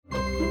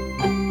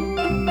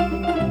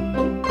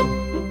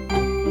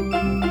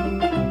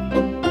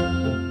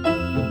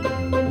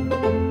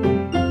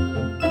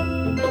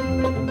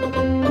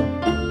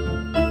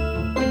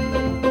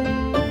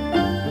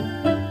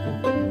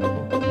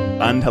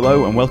And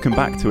hello and welcome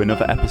back to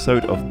another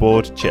episode of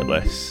Board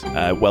Chitless.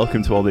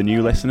 Welcome to all the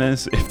new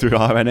listeners, if there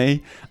are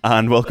any,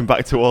 and welcome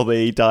back to all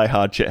the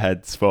die-hard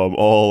chitheads from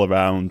all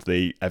around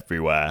the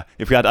everywhere.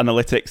 If we had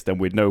analytics, then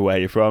we'd know where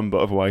you're from, but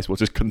otherwise we'll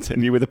just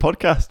continue with the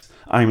podcast.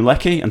 I'm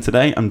Lecky, and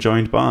today I'm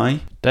joined by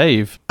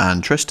Dave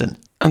and Tristan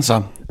and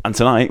Sam. And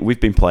tonight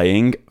we've been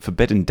playing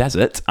Forbidden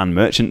Desert and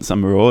Merchants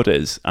and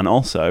Marauders, and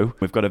also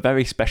we've got a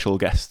very special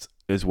guest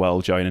as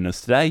well joining us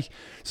today.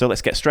 So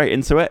let's get straight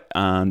into it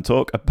and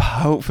talk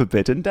about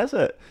Forbidden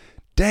Desert.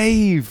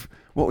 Dave,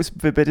 what was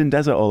Forbidden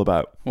Desert all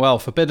about? Well,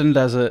 Forbidden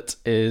Desert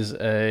is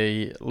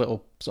a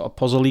little sort of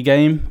puzzly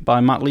game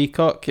by Matt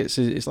Leacock. It's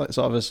like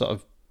sort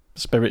of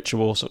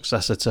spiritual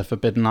successor to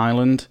Forbidden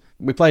Island.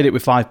 We played it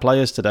with 5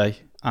 players today,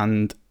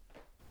 and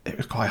it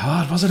was quite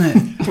hard, wasn't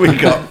it? We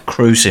got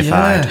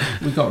crucified. Yeah,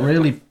 we got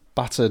really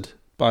battered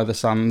by the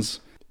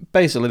sands.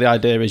 Basically, the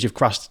idea is you've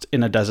crashed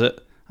in a desert,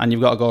 and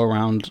you've got to go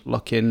around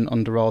looking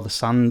under all the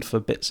sand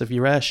for bits of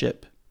your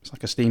airship. It's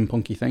like a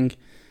steampunky thing.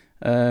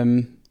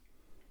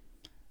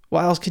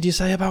 What else could you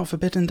say about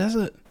Forbidden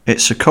Desert?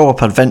 It's a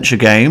co-op adventure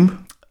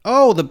game.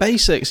 Oh, the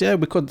basics. Yeah,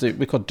 we could do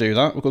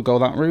that. We could go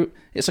that route.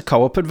 It's a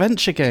co-op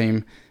adventure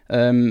game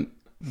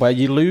where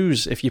you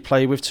lose if you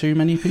play with too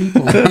many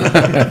people.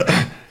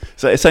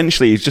 So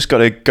essentially, you've just got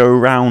to go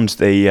around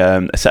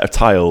a set of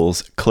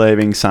tiles,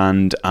 clearing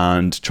sand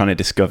and trying to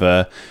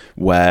discover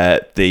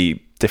where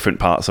the different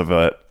parts of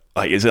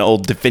is an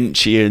old Da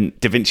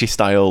Vinci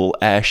style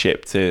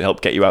airship to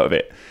help get you out of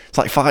it. It's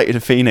like fighting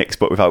a phoenix,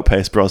 but without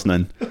Pierce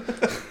Brosnan.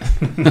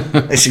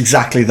 It's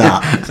exactly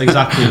that. It's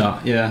exactly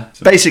that, yeah.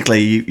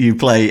 Basically, you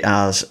play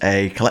as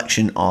a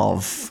collection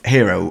of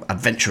hero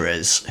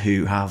adventurers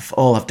who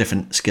all have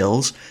different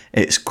skills.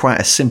 It's quite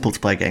a simple to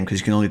play game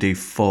because you can only do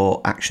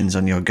 4 actions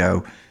on your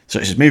go. So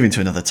it's just moving to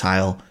another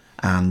tile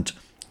and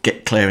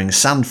clearing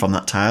sand from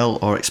that tile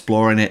or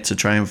exploring it to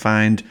try and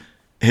find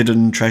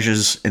hidden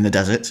treasures in the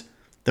desert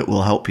that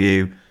will help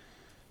you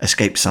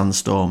escape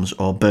sandstorms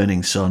or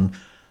burning sun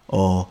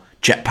or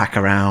jetpack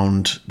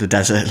around the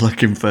desert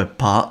looking for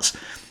parts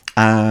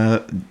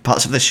of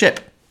the ship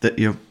that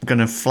you're going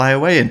to fly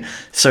away in.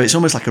 So it's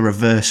almost like a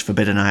reverse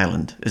Forbidden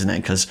Island, isn't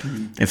it? Because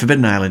in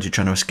Forbidden Island, you're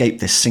trying to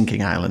escape this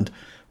sinking island,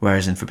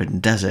 whereas in Forbidden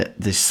Desert,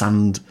 the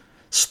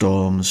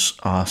sandstorms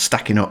are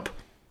stacking up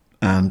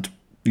and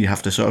you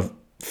have to sort of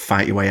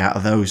fight your way out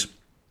of those.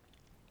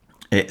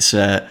 It's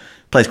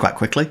plays quite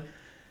quickly.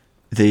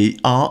 The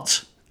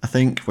art, I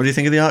think, what do you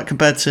think of the art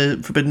compared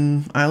to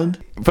Forbidden Island?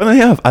 Funnily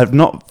enough, I've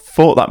not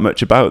thought that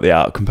much about the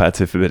art compared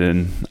to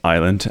Forbidden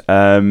Island.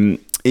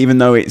 Even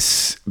though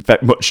it's very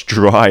much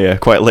drier,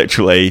 quite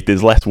literally,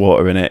 there's less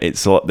water in it.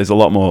 There's a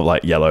lot more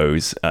like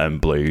yellows and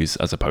blues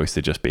as opposed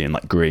to just being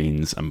like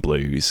greens and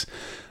blues.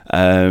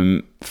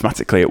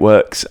 Thematically, it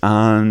works,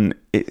 and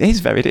it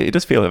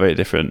does feel very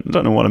different. I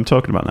don't know what I'm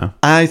talking about now.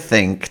 I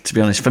think, to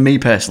be honest, for me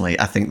personally,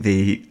 I think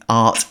the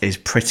art is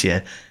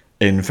prettier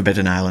in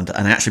Forbidden Island,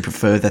 and I actually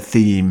prefer the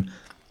theme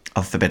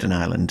of Forbidden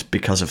Island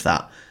because of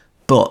that.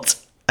 But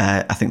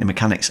I think the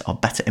mechanics are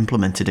better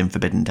implemented in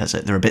Forbidden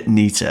Desert. They're a bit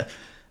neater,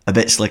 a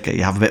bit slicker.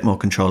 You have a bit more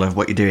control over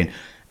what you're doing,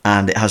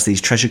 and it has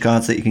these treasure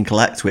cards that you can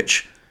collect,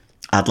 which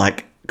add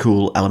like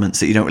cool elements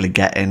that you don't really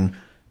get in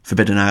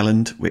Forbidden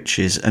Island, which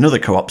is another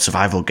co-op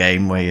survival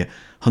game where you're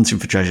hunting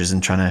for treasures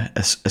and trying to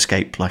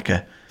escape like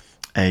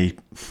a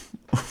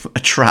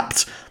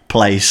trapped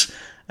place.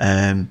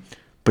 But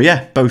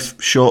yeah,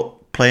 both short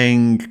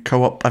playing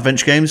co-op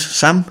adventure games.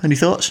 Sam, any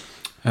thoughts?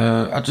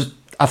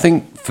 I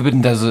think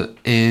Forbidden Desert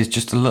is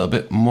just a little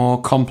bit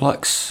more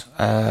complex.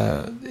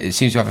 It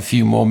seems to have a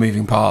few more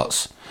moving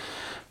parts,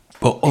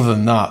 but other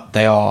than that,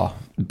 they are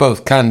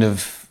both kind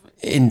of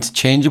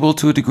interchangeable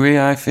to a degree,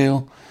 I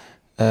feel.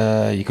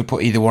 You could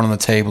put either one on the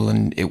table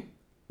and it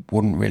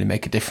wouldn't really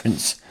make a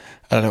difference.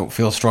 I don't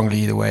feel strongly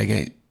either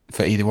way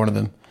for either one of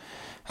them.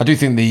 I do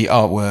think the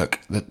artwork,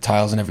 the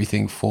tiles and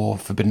everything for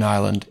Forbidden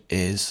Island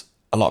is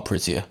a lot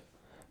prettier.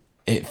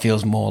 It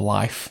feels more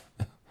life,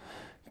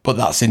 but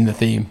that's in the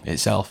theme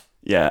itself.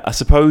 Yeah, I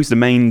suppose the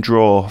main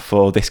draw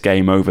for this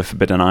game over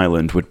Forbidden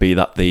Island would be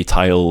that the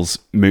tiles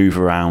move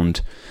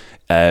around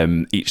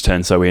each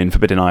turn. So in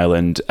Forbidden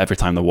Island, every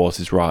time the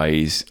waters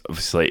rise,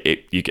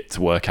 obviously you get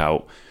to work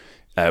out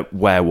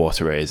where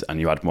water is, and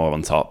you add more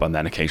on top, and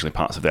then occasionally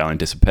parts of the island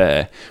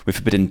disappear. With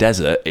Forbidden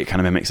Desert, it kind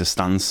of mimics a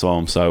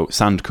sandstorm, so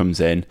sand comes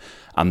in,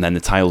 and then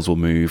the tiles will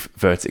move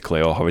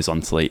vertically or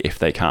horizontally if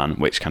they can,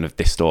 which kind of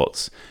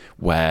distorts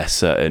where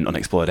certain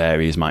unexplored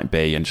areas might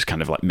be and just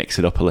kind of like mix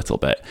it up a little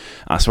bit.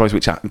 I suppose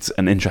which adds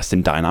an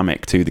interesting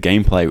dynamic to the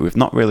gameplay. We've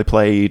not really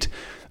played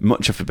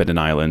much of Forbidden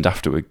Island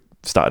after we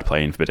started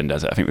playing Forbidden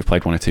Desert. I think we've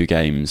played 1 or 2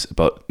 games,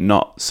 but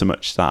not so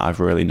much that I've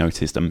really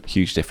noticed a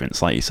huge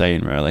difference, like you're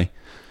saying, really.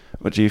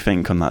 What do you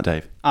think on that,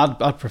 Dave?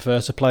 I'd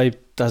prefer to play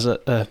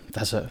Desert.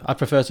 I'd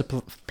prefer to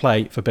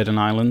play Forbidden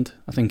Island.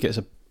 I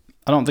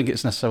don't think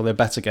it's necessarily a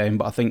better game,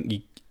 but I think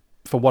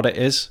for what it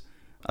is,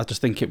 I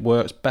just think it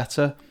works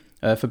better.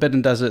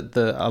 Forbidden Desert,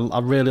 I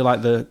really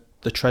like the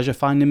treasure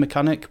finding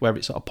mechanic where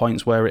it sort of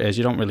points where it is.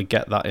 You don't really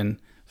get that in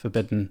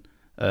Forbidden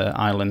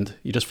island,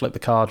 you just flip the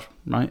card,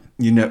 right?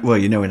 You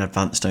know in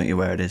advance, don't you,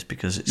 where it is,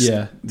 because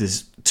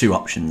there's 2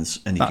 options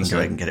and you can go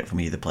ahead and get it from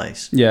either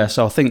place. Yeah,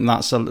 so I think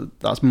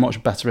that's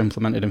much better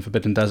implemented in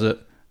Forbidden Desert.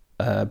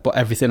 But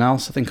everything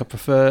else, I think I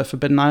prefer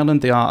Forbidden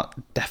Island. The art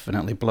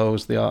definitely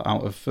blows the art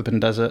out of Forbidden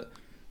Desert.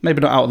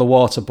 Maybe not out of the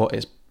water, but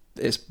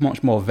it's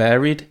much more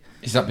varied.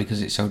 Is that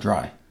because it's so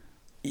dry?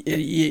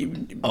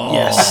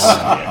 Yes.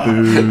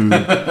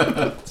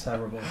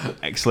 Terrible.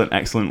 Excellent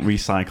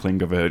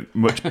recycling of a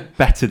much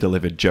better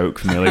delivered joke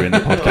from earlier in the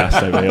podcast,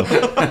 I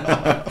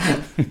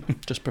feel.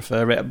 Just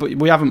prefer it. But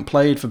we haven't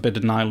played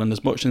Forbidden Island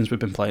as much since we've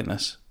been playing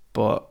this.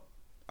 But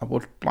I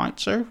would like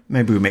to.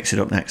 Maybe we mix it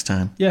up next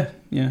time. Yeah.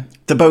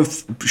 They're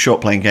both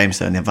short playing games,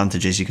 though, and the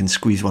advantage is you can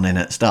squeeze one in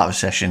at the start of a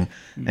session,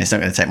 and it's not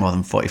going to take more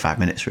than 45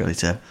 minutes, really,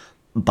 to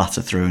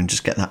batter through and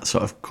just get that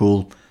sort of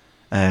cool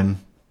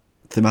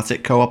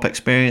thematic co-op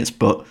experience.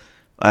 But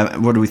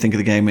what do we think of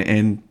the game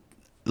in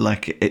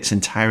like its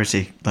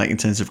entirety, like in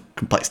terms of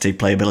complexity,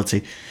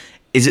 playability?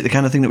 Is it the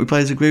kind of thing that we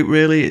play as a group,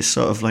 really? It's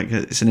sort of like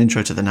it's an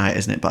intro to the night,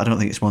 isn't it? But I don't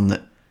think it's one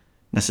that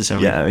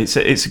necessarily... Yeah,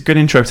 it's a good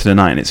intro to the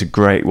night, and it's a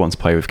great one to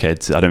play with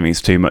kids. I don't think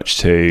it's too much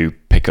to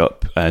pick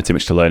up, too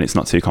much to learn. It's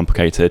not too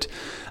complicated.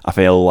 I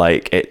feel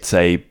like it's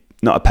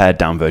not a pared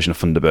down version of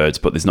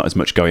Thunderbirds, but there's not as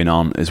much going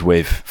on as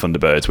with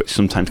Thunderbirds, which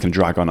sometimes can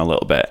drag on a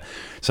little bit.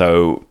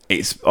 So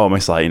it's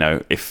almost like,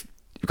 if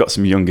you've got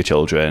some younger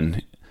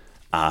children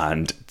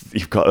and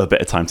you've got a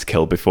bit of time to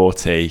kill before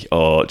tea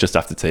or just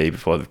after tea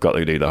before they've got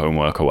to do their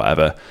homework or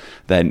whatever,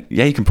 then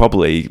yeah, you can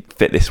probably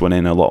fit this one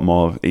in a lot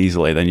more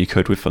easily than you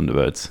could with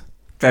Thunderbirds.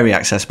 Very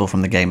accessible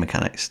from the game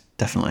mechanics,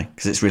 definitely,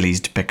 because it's really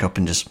easy to pick up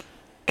and just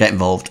get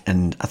involved,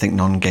 and I think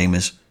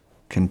non-gamers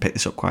can pick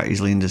this up quite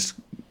easily and just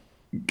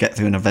get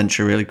through an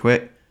adventure really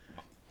quick.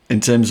 In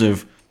terms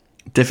of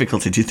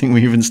difficulty, do you think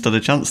we even stood a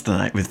chance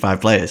tonight with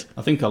 5 players?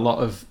 I think a lot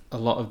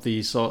of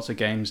these sorts of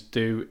games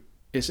do.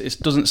 It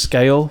doesn't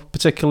scale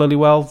particularly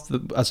well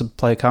as the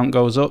player count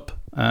goes up.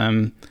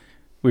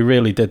 We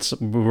really did.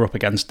 We were up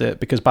against it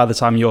because by the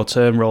time your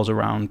turn rolls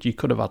around, you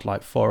could have had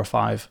like 4 or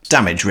 5. It's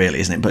damage, really,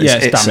 isn't it? But yeah,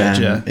 it's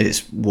damage.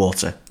 It's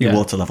water. Your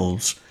water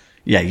levels.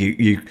 Yeah,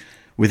 you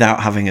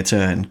without having a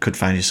turn could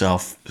find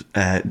yourself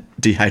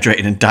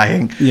dehydrating and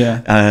dying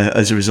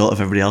as a result of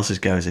everybody else's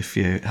goes if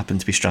you happen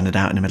to be stranded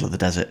out in the middle of the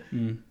desert.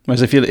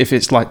 Whereas if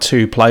it's like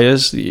 2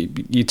 players,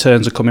 your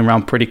turns are coming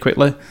around pretty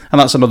quickly, and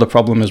that's another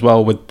problem as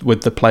well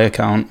with the player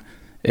count.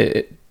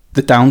 The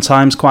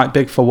downtime's quite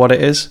big for what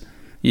it is.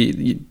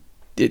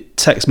 It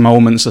takes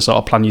moments to sort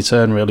of plan your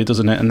turn, really,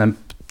 doesn't it? And then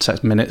it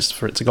takes minutes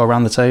for it to go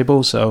around the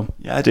table. So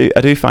yeah, I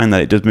do find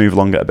that it does move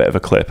along at a bit of a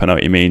clip. I know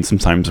what you mean.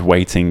 Sometimes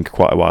waiting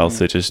quite a while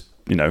to just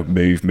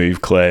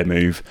move, clear,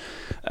 move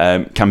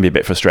can be a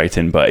bit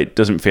frustrating, but it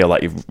doesn't feel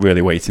like you're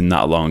really waiting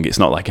that long. It's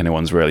not like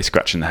anyone's really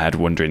scratching their head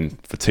wondering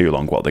for too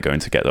long what they're going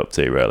to get up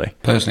to, really.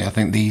 Personally, I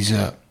think these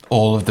are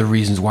all of the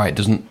reasons why it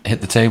doesn't hit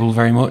the table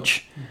very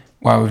much,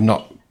 why we're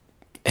not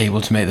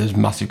able to make those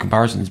massive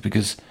comparisons,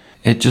 because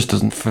it just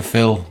doesn't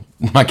fulfill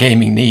my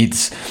gaming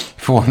needs,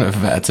 for want of a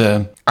better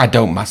term. I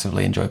don't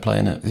massively enjoy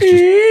playing it.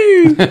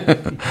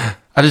 It's just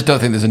I just don't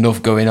think there's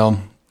enough going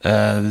on.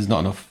 There's not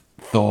enough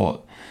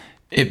thought.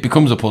 It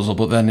becomes a puzzle,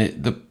 but then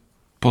the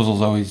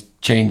puzzle's always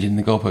changing,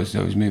 the goalpost is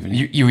always moving.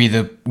 You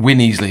either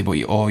win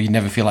easily, or you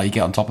never feel like you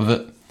get on top of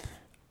it,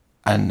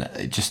 and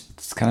it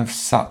just kind of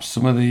saps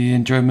some of the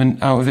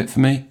enjoyment out of it for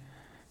me.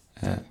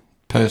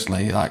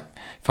 Personally, like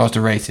if I was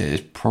to rate it,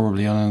 it's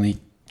probably on only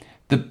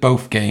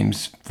both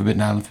games,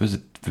 Forbidden Island,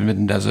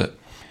 Forbidden Desert.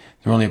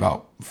 They're only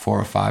about 4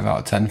 or 5 out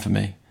of 10 for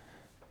me.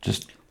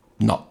 Just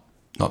not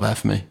there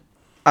for me.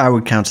 I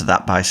would counter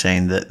that by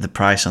saying that the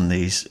price on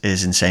these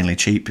is insanely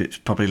cheap. It's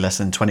probably less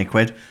than 20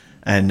 quid.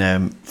 And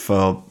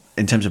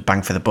in terms of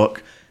bang for the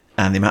buck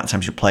and the amount of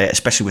times you play it,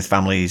 especially with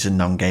families and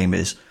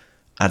non-gamers,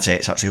 I'd say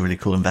it's actually a really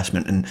cool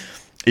investment. And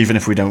even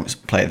if we don't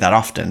play it that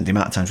often, the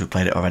amount of times we've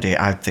played it already,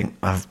 I think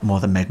I've more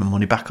than made my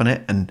money back on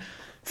it. And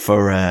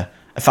for a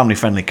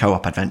family-friendly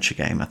co-op adventure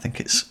game, I think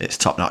it's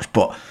top-notch.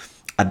 But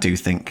I do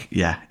think,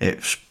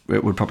 it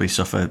would probably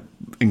suffer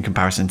in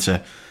comparison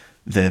to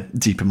the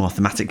deeper, more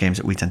thematic games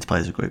that we tend to play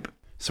as a group.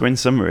 So in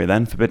summary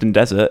then, Forbidden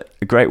Desert,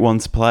 a great one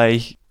to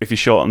play if you're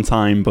short on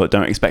time but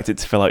don't expect it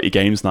to fill out your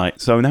games night.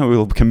 So now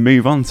we can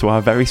move on to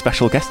our very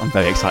special guest. I'm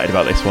very excited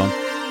about this one.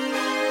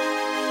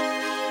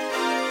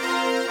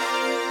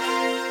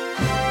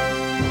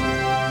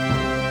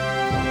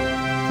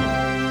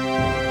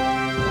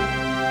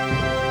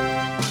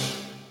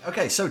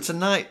 Okay, so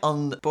tonight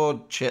on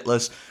Board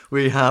Chitless,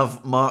 we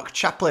have Mark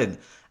Chaplin.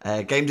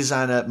 Game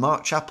designer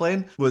Mark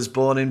Chaplin was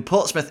born in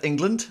Portsmouth,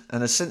 England,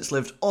 and has since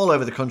lived all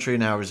over the country,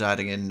 now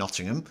residing in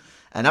Nottingham.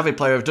 An avid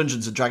player of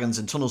Dungeons & Dragons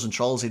and Tunnels &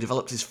 Trolls, he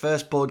developed his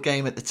first board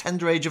game at the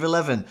tender age of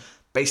 11,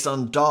 based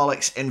on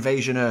Daleks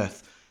Invasion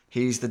Earth.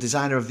 He's the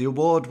designer of the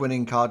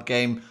award-winning card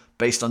game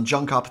based on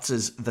John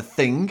Carpenter's The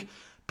Thing,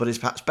 but is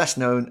perhaps best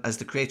known as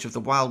the creator of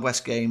the Wild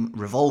West game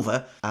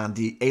Revolver and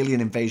the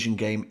alien invasion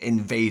game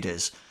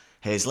Invaders.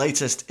 His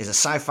latest is a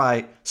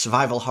sci-fi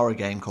survival horror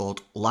game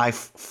called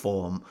Life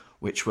Form,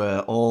 which we're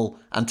all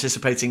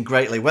anticipating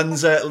greatly.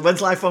 When's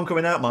Lifeform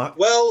coming out, Mark?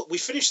 Well, we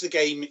finished the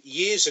game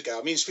years ago.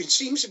 I mean,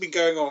 seems to have been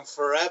going on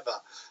forever.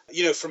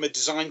 You know, from a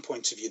design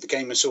point of view, the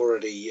game is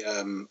already...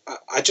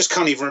 I just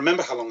can't even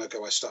remember how long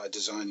ago I started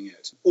designing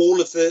it. All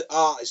of the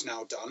art is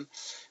now done.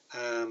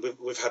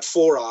 We've had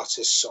 4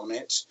 artists on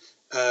it.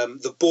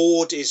 The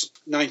board is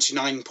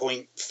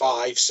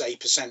 99.5, say,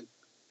 %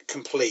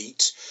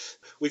 complete.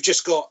 We've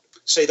just got,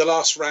 say, the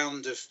last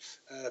round of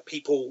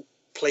people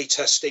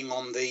playtesting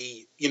on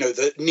the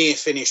near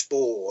finished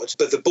board,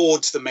 but the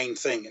board's the main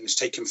thing, and it's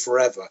taken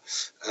forever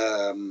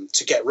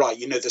to get right.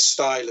 You know, the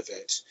style of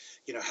it.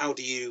 You know, how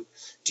do you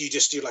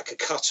just do like a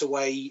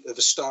cutaway of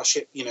a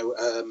starship? You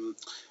know,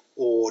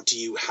 or do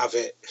you have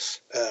it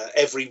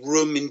every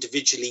room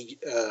individually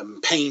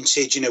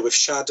painted? You know, with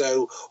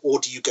shadow, or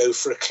do you go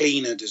for a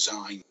cleaner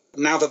design?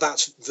 Now that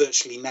that's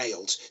virtually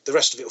nailed, the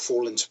rest of it will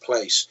fall into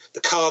place.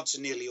 The cards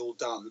are nearly all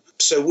done,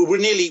 so we're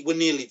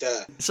nearly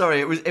there.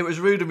 Sorry, it was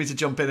rude of me to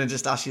jump in and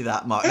just ask you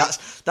that, Mark.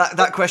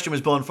 That question was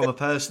born from a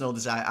personal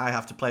desire. I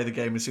have to play the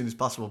game as soon as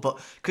possible. But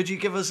could you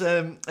give us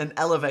an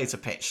elevator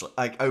pitch,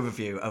 like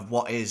overview of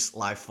what is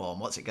Lifeform?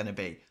 What's it going to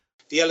be?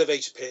 The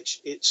elevator pitch.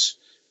 It's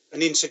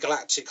an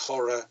intergalactic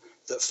horror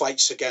that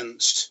fights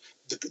against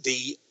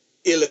the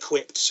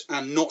ill-equipped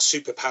and not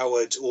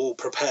superpowered or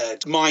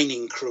prepared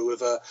mining crew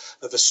of a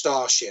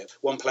starship.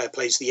 One player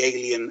plays the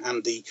alien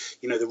and the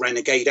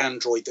renegade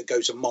android that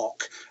goes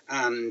amok,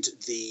 and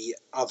the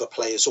other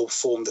players all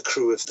form the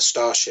crew of the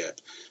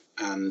starship.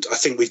 And I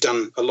think we've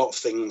done a lot of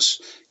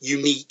things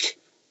unique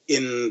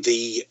in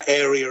the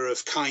area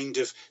of kind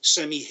of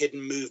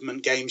semi-hidden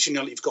movement games. You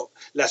know, you've got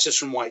Letters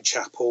from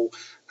Whitechapel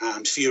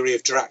and Fury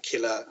of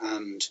Dracula,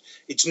 and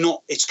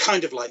it's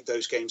kind of like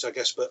those games, I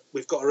guess, but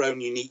we've got our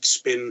own unique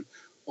spin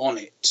on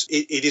it.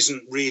 It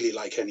isn't really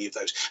like any of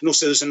those. And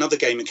also there's another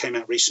game that came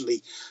out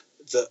recently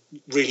that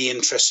really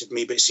interested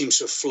me, but it seems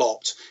to have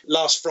flopped.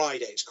 Last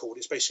Friday, it's called.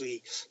 It's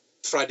basically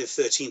Friday the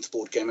 13th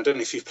board game. I don't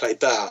know if you've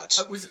played that.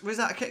 Was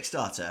that a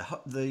Kickstarter?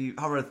 The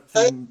horror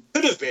theme?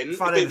 Could have been.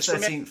 Friday the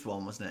 13th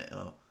one, wasn't it?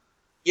 Oh.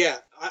 Yeah,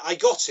 I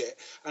got it.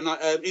 And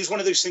it was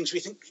one of those things we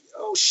think,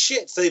 oh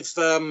shit, they've...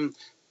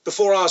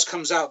 before ours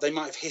comes out, they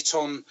might have hit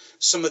on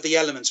some of the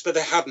elements, but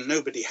they hadn't.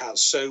 Nobody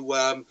has. So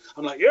I'm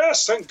like,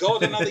 yes, thank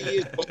God, another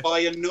year's gone by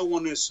and no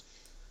one has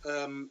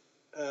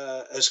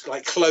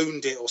like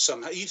cloned it or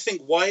somehow. You'd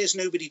think, why has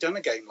nobody done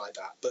a game like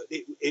that? But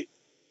it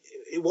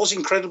was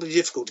incredibly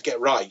difficult to get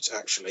right,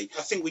 actually.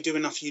 I think we do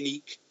enough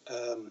unique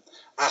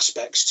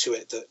aspects to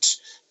it that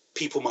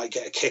people might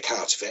get a kick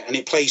out of it, and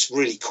it plays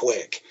really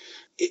quick.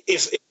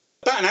 If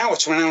about an hour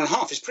to an hour and a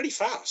half is pretty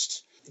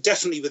fast.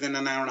 Definitely within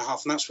an hour and a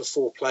half, and that's for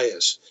 4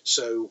 players.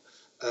 So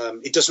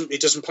it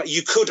doesn't play.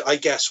 You could, I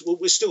guess.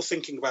 We're still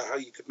thinking about how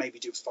you could maybe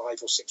do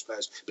 5 or 6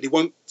 players, but it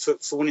won't.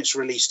 For when it's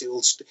released,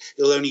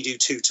 it'll only do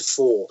 2 to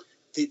 4.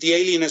 The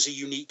Alien has a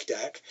unique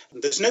deck,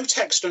 and there's no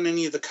text on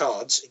any of the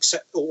cards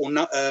except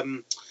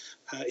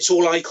it's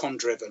all icon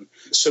driven.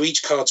 So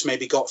each card's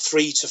maybe got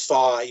 3 to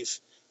 5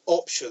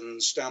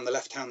 options down the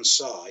left-hand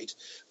side,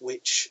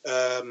 which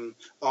are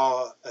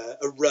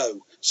a row.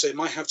 So it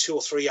might have 2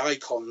 or 3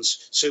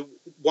 icons. So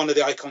one of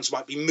the icons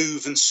might be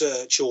move and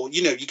search, or,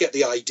 you know, you get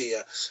the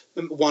idea.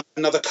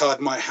 Another card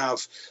might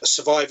have a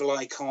survival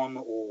icon,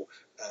 or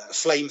a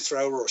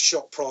flamethrower, or a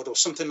shot prod, or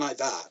something like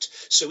that.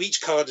 So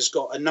each card has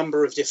got a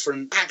number of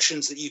different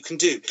actions that you can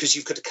do, because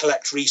you've got to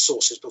collect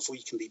resources before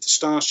you can leave the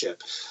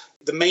starship.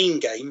 The main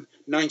game,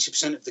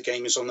 90% of the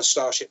game is on the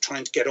starship,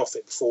 trying to get off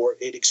it before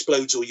it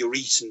explodes or you're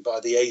eaten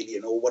by the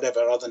alien or whatever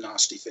other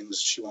nasty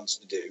things she wants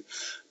to do.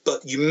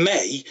 But you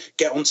may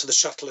get onto the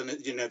shuttle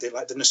and, you know,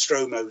 like the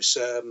Nostromo's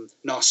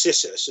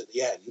Narcissus at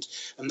the end,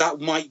 and that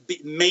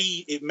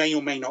may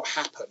or may not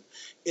happen.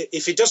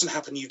 If it doesn't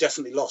happen, you've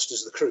definitely lost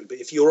as the crew. But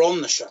if you're on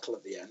the shuttle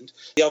at the end,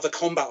 the other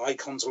combat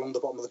icons along the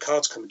bottom of the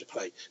cards come into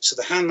play. So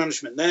the hand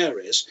management there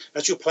is,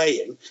 as you're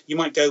playing, you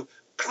might go,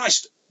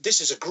 Christ, this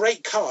is a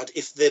great card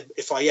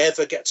if I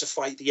ever get to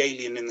fight the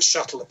alien in the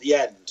shuttle at the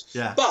end.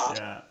 Yeah. But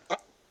yeah.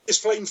 This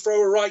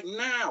flamethrower right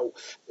now,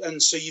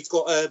 and so you've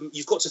got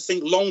to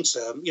think long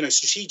term, you know,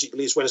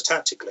 strategically as well as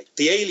tactically.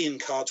 The alien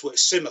cards work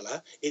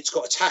similar. It's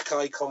got attack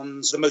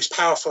icons, the most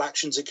powerful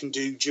actions it can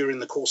do during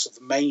the course of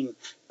the main,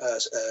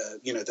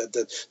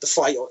 the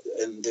fight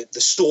and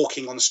the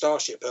stalking on the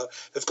starship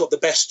have got the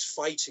best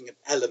fighting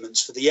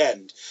elements for the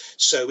end.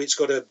 So it's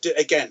got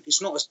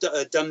it's not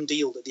a done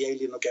deal that the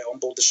alien will get on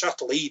board the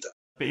shuttle either.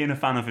 Being a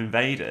fan of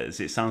Invaders,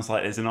 it sounds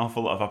like there's an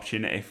awful lot of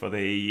opportunity for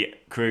the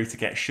crew to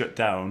get shut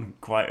down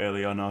quite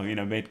early on, or, you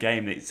know,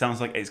 mid-game. It sounds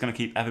like it's going to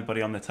keep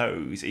everybody on their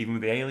toes, even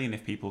with the alien,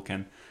 if people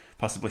can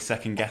possibly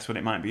second guess what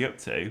it might be up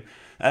to.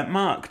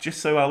 Mark, just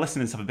so our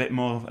listeners have a bit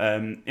more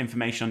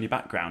information on your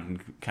background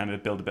and kind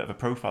of build a bit of a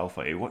profile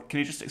for you, can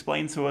you just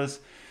explain to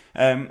us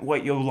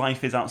what your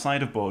life is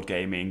outside of board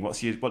gaming? What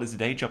does the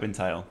day job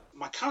entail?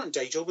 My current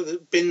day job has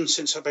been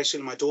since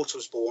basically my daughter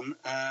was born.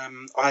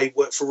 I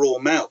work for Royal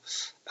Mail,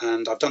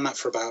 and I've done that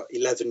for about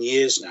 11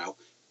 years now.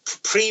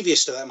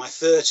 Previous to that, in my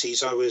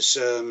 30s, I was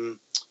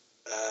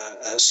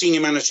a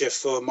senior manager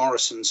for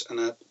Morrison's,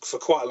 and for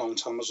quite a long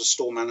time I was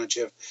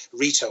a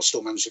retail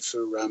store manager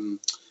for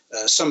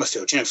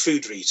Summerfield,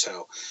 food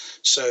retail.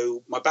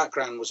 So my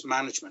background was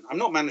management. I'm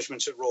not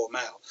management at Royal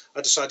Mail.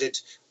 I decided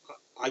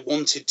I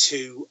wanted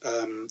to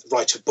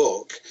write a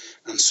book,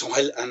 and so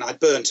I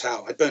burnt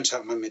out. I burnt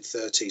out in my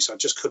mid-30s. I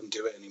just couldn't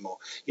do it anymore.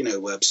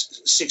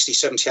 60,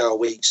 70-hour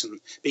weeks and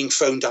being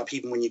phoned up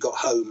even when you got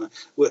home,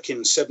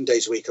 working 7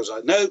 days a week. I was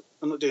like, no,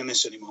 I'm not doing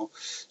this anymore.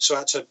 So I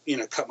had to,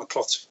 cut my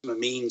cloth to my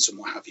means and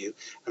what have you.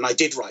 And I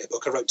did write a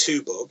book. I wrote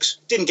 2 books.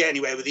 Didn't get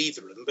anywhere with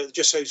either of them, but it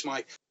just shows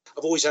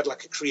I've always had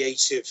like a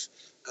creative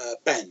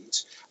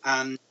bent,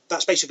 and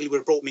that's basically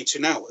where it brought me to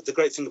now. The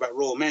great thing about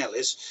Royal Mail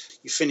is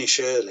you finish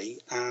early,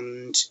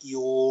 and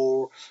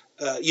you're,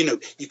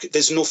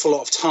 there's an awful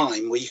lot of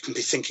time where you can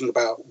be thinking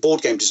about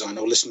board game design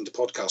or listening to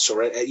podcasts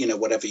or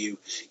whatever you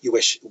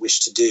wish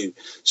to do.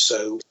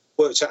 So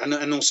worked out,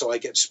 and also I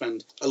get to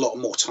spend a lot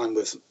more time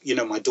with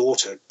my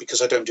daughter,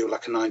 because I don't do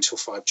like a 9 till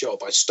 5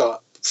 job. I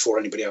start before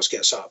anybody else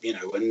gets up,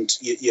 and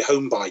you're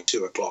home by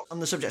 2 o'clock. On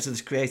the subject of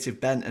this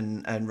creative bent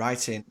and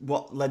writing,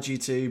 what led you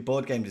to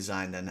board game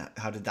design then?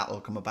 How did that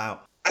all come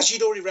about? As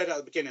you'd already read at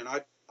the beginning,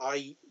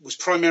 I was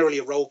primarily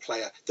a role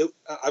player.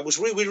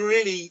 We were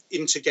really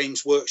into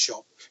Games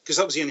Workshop, because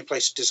that was the only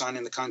place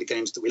designing the kind of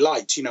games that we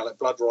liked, like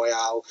Blood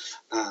Royale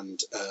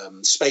and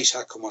Space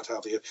Hack and what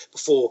have you,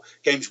 before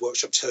Games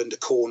Workshop turned a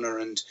corner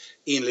and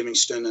Ian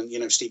Livingstone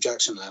and Steve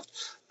Jackson left.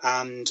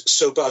 And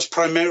so, but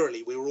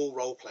we were all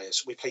role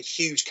players. We played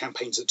huge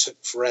campaigns that took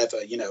forever,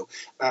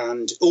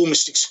 and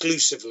almost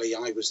exclusively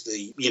I was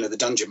the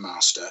dungeon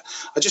master.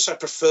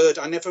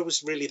 I never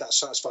was really that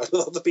satisfied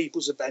with other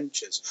people's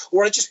adventures,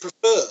 or I just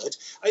preferred,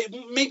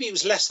 maybe it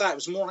was less that, it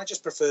was more I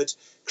just preferred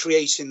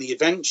creating the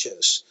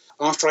adventures.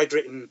 After I'd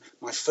written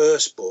my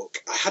first book,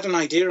 I had an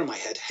idea in my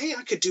head, hey,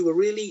 I could do a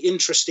really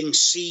interesting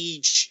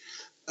siege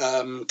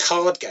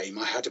card game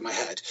I had in my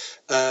head,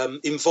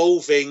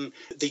 involving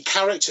the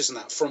characters and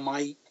that from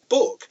my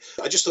book.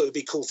 I just thought it would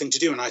be a cool thing to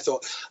do, and I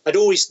thought I'd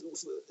always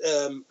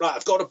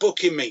I've got a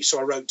book in me, so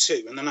I wrote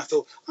 2, and then I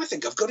thought I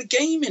think I've got a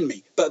game in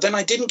me, but then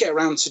I didn't get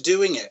around to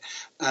doing it,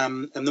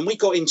 and then we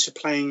got into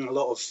playing a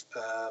lot of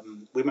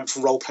we went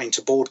from role playing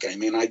to board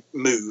gaming, and I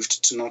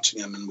moved to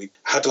Nottingham, and we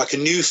had like a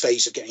new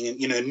phase of getting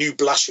in, a new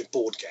blush of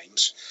board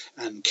games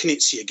and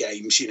Knizia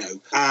games,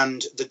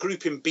 and the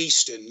group in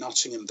Beeston,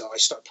 Nottingham, that I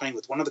started playing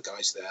with, one of the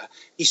guys there,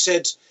 he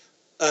said,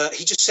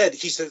 he just said,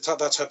 he's that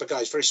type of guy,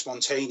 he's very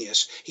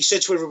spontaneous. He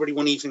said to everybody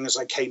one evening as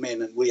I came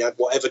in and we had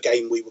whatever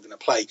game we were going to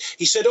play,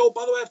 he said, oh,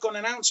 by the way, I've got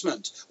an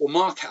announcement. Or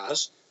Mark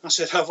has. I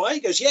said, have I?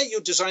 He goes, yeah,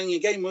 you're designing a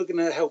game, we're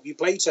going to help you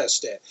play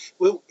test it.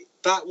 Well,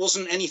 that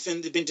wasn't anything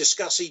that had been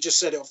discussed, he just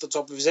said it off the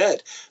top of his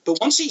head. But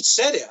once he'd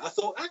said it, I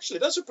thought, actually,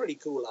 that's a pretty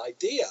cool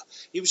idea.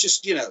 He was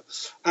just,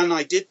 and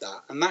I did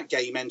that. And that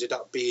game ended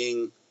up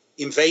being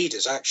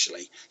Invaders,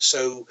 actually.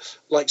 So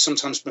like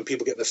sometimes when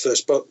people get their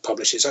first book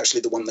published, it's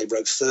actually the one they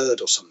wrote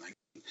third or something.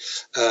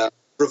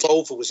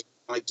 Revolver was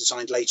I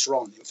designed later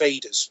on.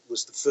 Invaders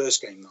was the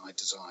first game that I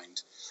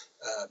designed,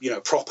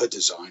 proper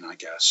design, I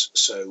guess.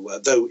 So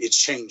though it's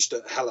changed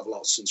a hell of a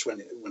lot since when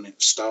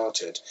it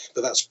started,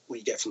 but that's what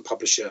you get from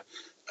publisher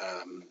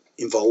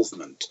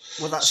involvement.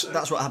 Well, that's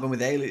what happened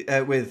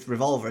with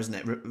Revolver, isn't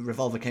it?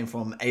 Revolver came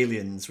from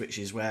Aliens, which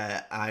is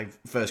where I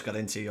first got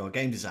into your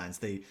game designs.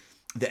 The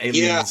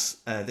Aliens,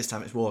 this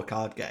time it's war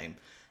card game,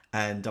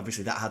 and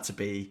obviously that had to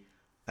be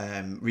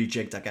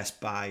rejigged, I guess,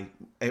 by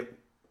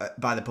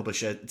the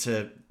publisher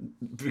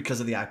because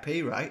of the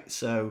IP, right?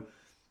 So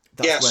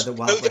that's where the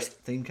Wild West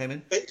theme came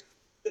in.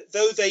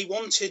 Though they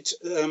wanted,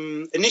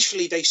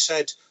 initially they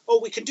said, oh,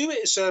 we can do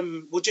it as,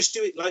 we'll just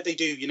do it like they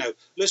do,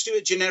 let's do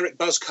a generic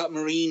Buzzcut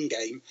Marine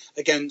game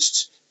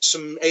against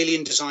some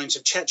alien designs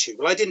of Chechu.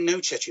 Well, I didn't know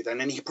Chechu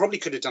then, and he probably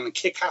could have done a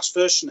kick-ass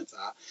version of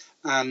that,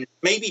 and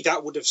maybe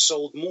that would have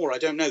sold more. I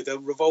don't know. The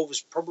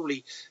Revolver's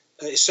probably,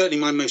 it's certainly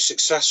my most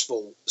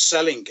successful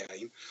selling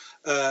game,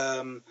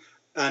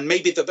 and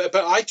maybe but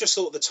I just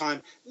thought at the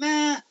time,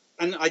 nah,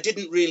 and I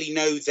didn't really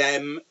know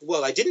them.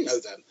 Well, I didn't know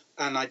them.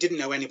 And I didn't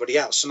know anybody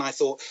else. And I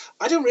thought,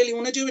 I don't really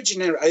want to do a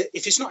generic.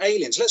 If it's not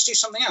Aliens, let's do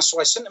something else. So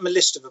I sent them a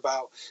list of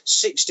about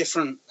 6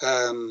 different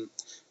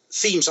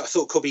themes that I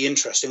thought could be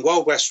interesting.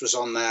 Wild West was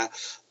on there.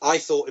 I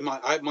thought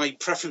my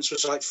preference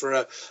was like for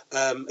a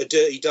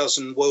Dirty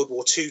Dozen World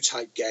War II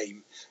type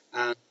game.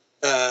 And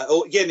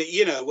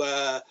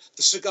the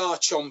cigar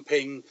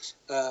chomping.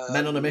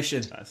 Men on a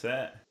Mission. That's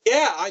it.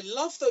 Yeah, I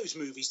love those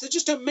movies. They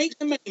just don't make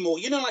them anymore.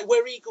 Like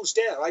Where Eagles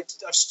Dare. I've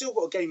still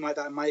got a game like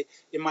that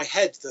in my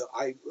head that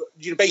I,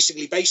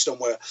 basically based on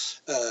where,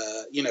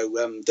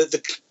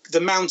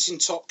 the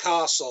mountaintop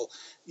castle,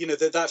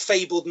 that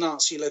fabled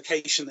Nazi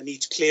location that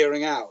needs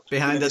clearing out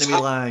behind enemy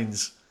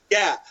lines.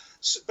 Yeah.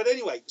 So, but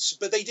anyway,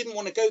 but they didn't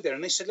want to go there,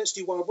 and they said, let's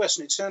do Wild West.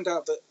 And it turned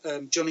out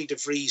that Johnny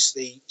DeVries,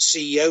 the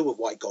CEO of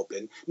White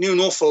Goblin, knew an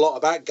awful lot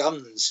about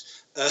guns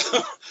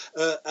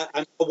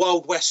and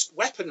Wild West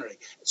weaponry.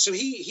 So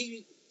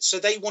he So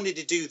they wanted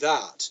to do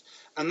that,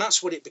 and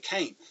that's what it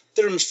became.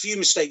 There are a few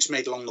mistakes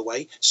made along the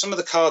way. Some of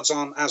the cards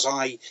aren't as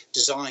I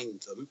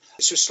designed them.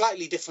 So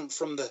slightly different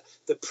from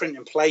the print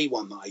and play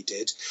one that I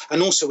did.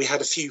 And also we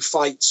had a few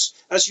fights,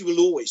 as you will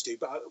always do,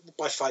 but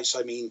by fights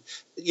I mean,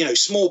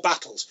 small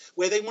battles,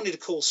 where they wanted to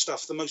call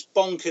stuff the most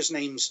bonkers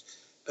names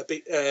a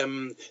bit,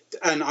 and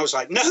I was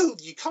like, no,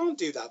 you can't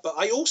do that. But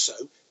I also,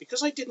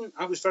 because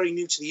I was very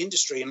new to the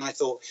industry, and I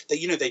thought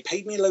that, they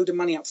paid me a load of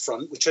money up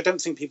front, which I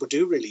don't think people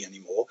do really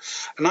anymore.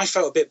 And I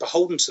felt a bit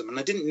beholden to them, and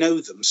I didn't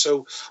know them.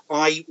 So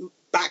I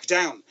backed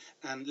down,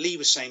 and Lee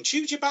was saying,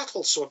 choose your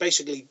battles. So I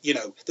basically,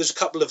 there's a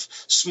couple of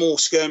small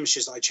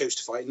skirmishes that I chose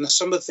to fight. And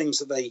some of the things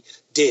that they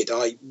did,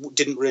 I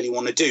didn't really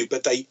want to do.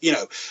 But they,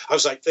 I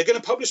was like, they're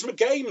going to publish my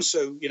game.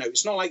 So,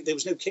 it's not like there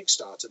was no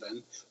Kickstarter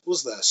then,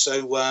 was there?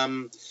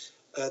 So,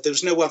 there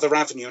was no other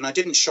avenue, and I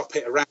didn't shop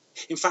it around.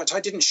 In fact, I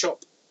didn't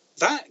shop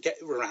get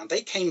around.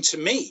 They came to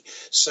me,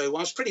 so I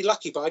was pretty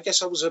lucky. But I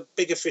guess I was a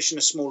bigger fish in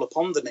a smaller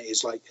pond than it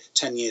is like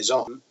 10 years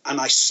on, and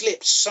I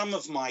slipped some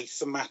of my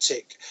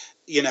thematic,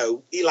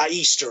 like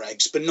Easter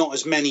eggs, but not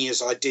as many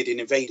as I did in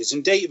Invaders.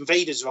 And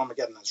Invaders of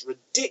Armageddon, that's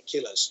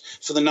ridiculous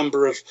for the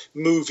number of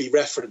movie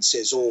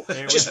references or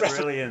it was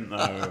brilliant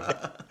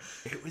though.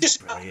 It was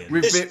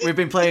brilliant. We've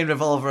been playing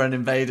Revolver and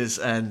Invaders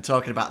and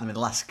talking about them in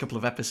the last couple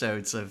of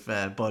episodes of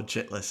Board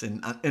Shitless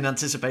in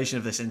anticipation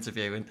of this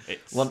interview. And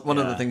one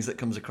of the things that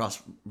comes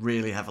across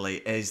really heavily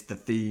is the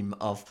theme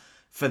of,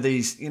 for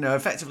these,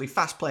 effectively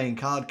fast-playing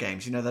card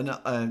games. They're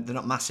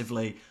not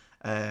massively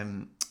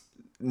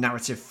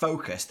narrative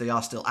focused. They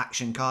are still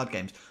action card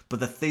games, but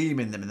the theme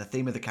in them and the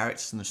theme of the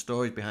characters and the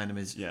stories behind them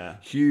is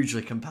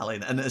hugely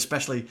compelling. And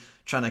especially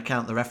trying to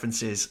count the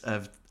references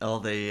of all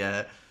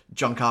the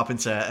John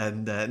Carpenter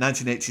and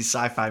 1980s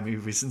sci-fi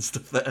movies and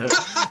stuff that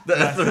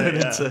are thrown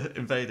into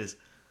Invaders.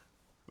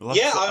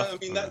 I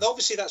mean,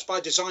 obviously that's by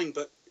design,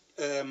 but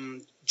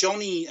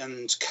Johnny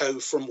and co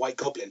from White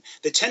Goblin,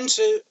 they tend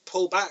to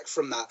pull back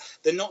from that.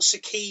 They're not so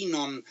keen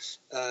on,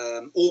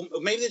 or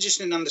maybe they just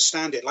didn't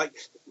understand it. Like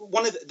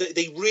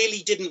they really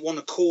didn't want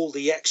to call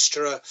the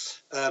extra,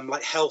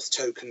 like health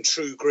token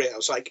True Grit. I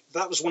was like,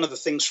 that was one of the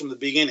things from the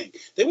beginning.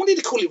 They wanted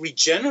to call it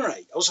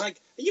Regenerate. I was like,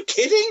 are you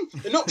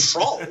kidding? They're not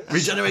trolls.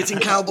 Regenerating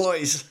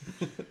cowboys.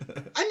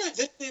 I know,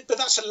 but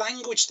that's a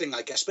language thing,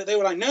 I guess. But they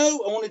were like,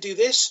 no, I want to do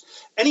this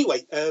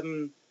anyway.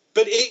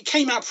 But it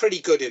came out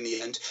pretty good in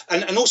the end.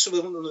 And also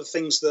one of the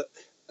things that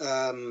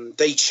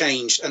they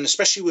changed, and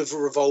especially with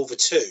Revolver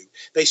 2,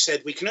 they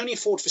said, we can only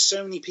afford for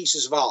so many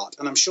pieces of art.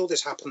 And I'm sure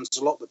this happens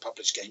a lot with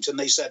published games. And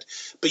they said,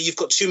 but you've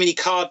got too many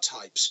card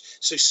types.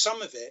 So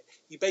some of it,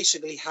 you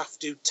basically have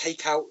to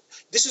take out.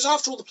 This is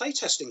after all the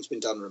playtesting's been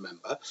done,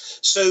 remember?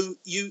 So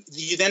you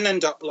then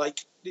end up like,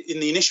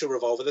 in the initial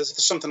Revolver,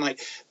 there's something like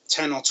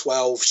 10 or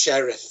 12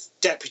 sheriff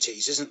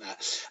deputies, isn't there?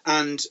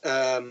 And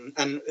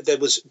there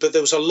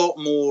was a lot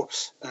more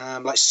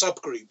like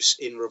subgroups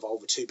in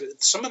Revolver 2,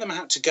 but some of them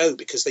had to go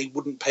because they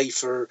wouldn't pay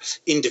for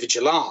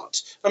individual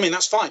art. I mean,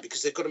 that's fine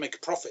because they've got to make a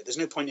profit. There's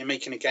no point in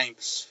making a game,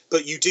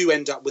 but you do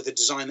end up with a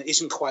design that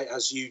isn't quite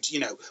as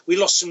we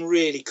lost some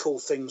really cool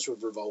things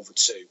with Revolver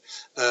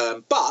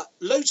 2, but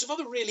loads of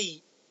other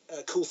really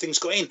cool things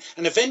got in,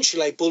 and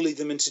eventually I bullied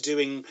them into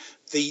doing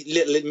the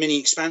little mini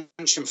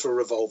expansion for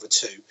Revolver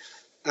 2,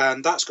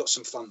 and that's got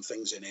some fun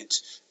things in it.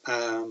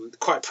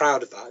 Quite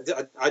proud of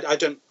that. I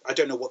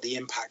don't know what the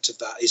impact of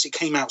that is. It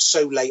came out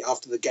so late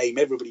after the game,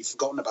 everybody's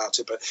forgotten about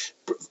it, but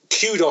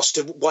kudos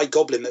to White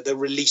Goblin that they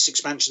release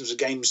expansions of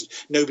games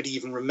nobody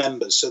even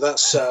remembers. So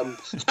that's I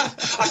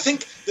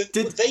think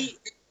that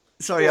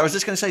Sorry, I was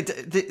just going to say,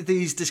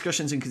 these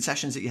discussions and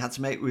concessions that you had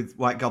to make with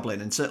White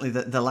Goblin, and certainly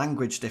the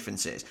language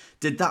differences,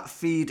 did that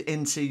feed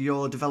into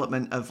your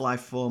development of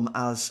Lifeform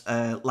as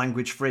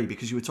language free?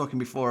 Because you were talking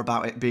before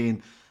about it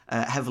being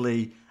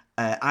heavily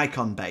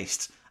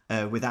icon-based,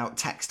 without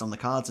text on the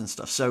cards and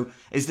stuff. So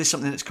is this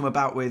something that's come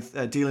about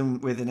with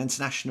dealing with an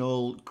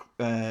international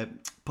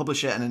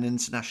publisher and an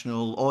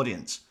international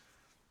audience?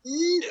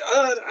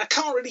 I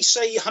can't really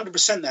say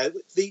 100% there.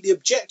 The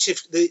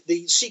objective,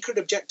 the secret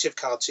objective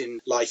cards in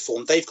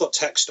Lifeform, they've got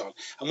text on,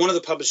 and one of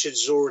the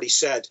publishers has already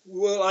said,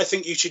 well, I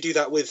think you should do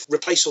that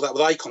replace all that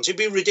with icons. It'd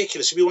be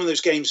ridiculous. It'd be one of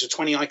those games with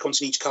 20 icons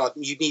in each card,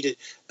 and you'd need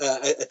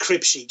a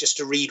crib sheet just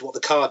to read what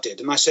the card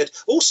did. And I said,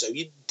 also,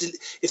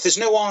 if there's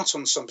no art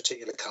on some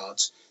particular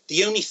cards,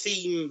 the only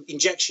theme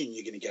injection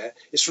you're going to get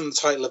is from the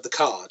title of the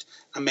card,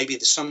 and maybe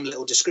there's some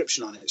little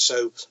description on it.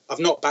 So I've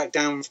not backed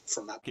down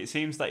from that. It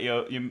seems that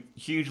you're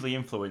hugely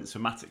influenced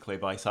thematically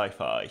by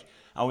sci-fi.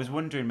 I was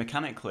wondering,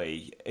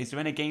 mechanically, is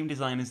there any game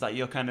designers that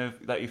you're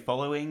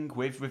following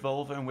with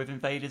Revolver and with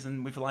Invaders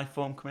and with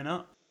Lifeform coming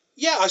up?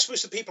 Yeah, I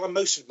suppose the people I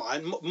most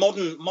admire,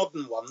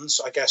 modern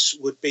ones, I guess,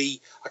 would be,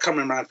 I can't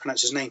remember how to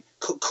pronounce his name,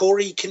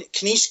 Corey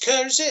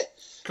Kaniska, is it?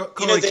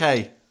 Corey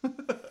K.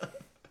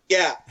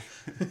 Yeah.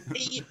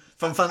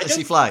 From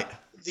Fantasy Flight.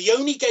 The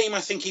only game I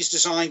think he's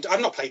designed,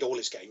 I've not played all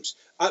his games,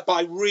 but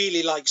I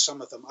really like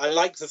some of them. I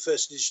like the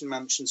first edition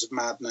Mansions of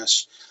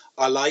Madness.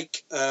 I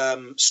like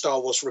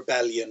Star Wars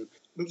Rebellion.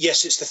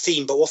 yes, it's the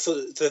theme, but what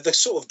the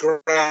sort of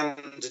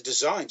grander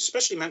designs,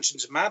 especially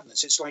Mansions of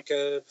Madness, it's like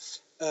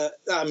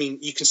I mean,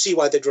 you can see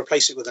why they'd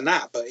replace it with an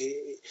app, but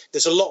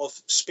there's a lot of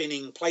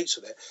spinning plates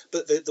with it.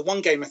 But the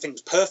one game I think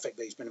is perfect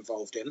that he's been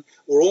involved in,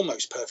 or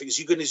almost perfect, as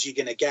good as you're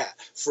going to get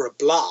for a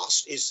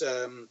blast, is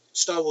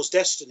Star Wars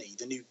Destiny,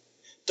 the new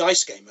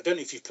dice game. I don't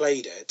know if you've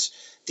played it.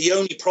 The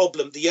only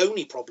problem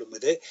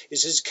with it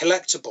is it's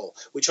collectible,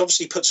 which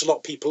obviously puts a lot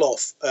of people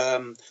off.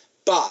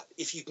 But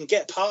if you can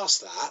get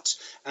past that,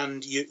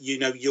 and you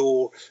know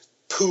your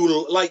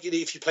pool, like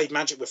if you played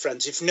Magic with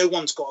friends, if no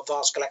one's got a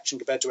vast collection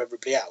compared to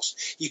everybody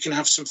else, you can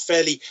have some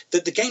fairly.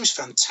 The game's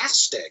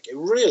fantastic. It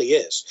really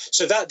is.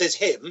 So there's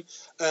him.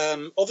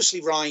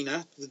 Obviously,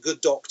 Reiner, the Good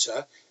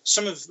Doctor.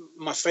 Some of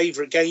my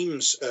favourite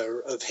games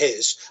are of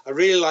his. I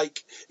really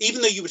like,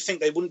 even though you would think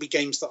they wouldn't be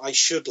games that I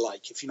should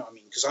like, if you know what I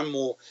mean, because I'm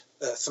more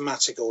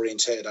thematic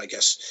oriented, I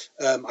guess.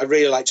 I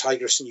really like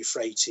Tigris and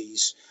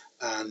Euphrates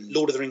and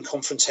Lord of the Ring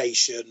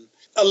Confrontation.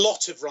 A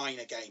lot of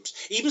Reiner games,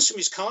 even some of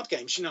his card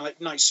games, you know, like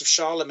Knights of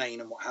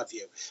Charlemagne and what have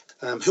you.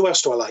 Who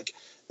else do I like?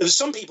 There's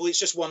some people, it's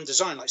just one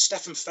design, like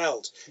Stefan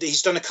Feld.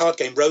 He's done a card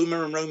game,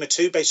 Roma and Roma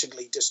 2,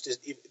 basically just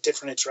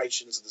different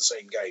iterations of the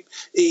same game.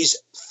 It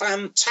is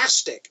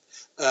fantastic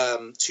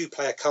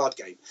two-player card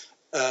game.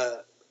 A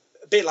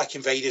bit like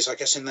Invaders, I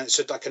guess, in that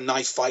it's like a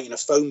knife fight in a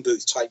phone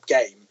booth type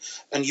game,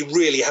 and you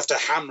really have to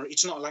hammer it.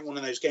 It's not like one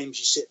of those games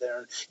you sit there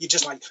and you're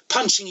just like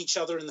punching each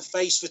other in the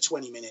face for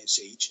 20 minutes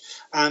each.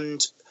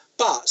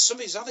 But some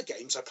of his other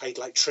games I played,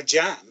 like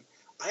Trajan,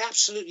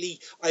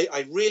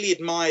 I really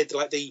admired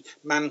like the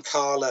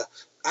Mancala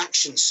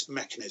action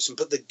mechanism,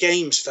 but the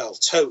games felt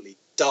totally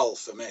dull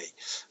for me.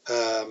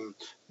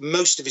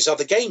 Most of his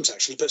other games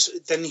actually,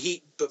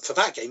 but for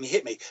that game he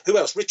hit me. Who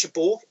else? Richard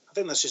Borg, I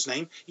think that's his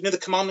name. You know, the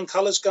Command and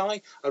Colors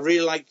guy. I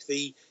really liked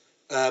the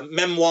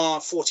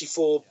Memoir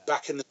 44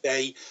 back in the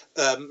day.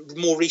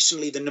 More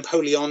recently, the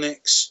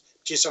Napoleonics.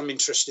 Just I'm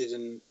interested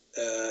in.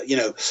 You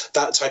know,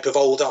 that type of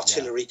old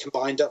artillery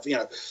combined up, you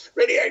know,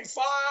 ready, aim,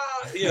 fire,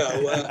 you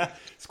know,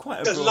 it's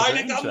quite a line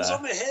of guns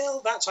on the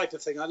hill, that type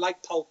of thing. I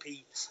like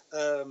pulpy,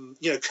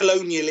 you know,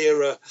 colonial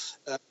era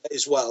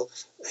as well.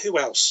 Who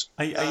else?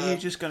 Are you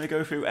just going to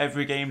go through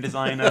every game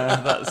designer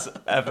that's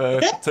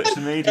ever touched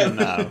the medium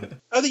now?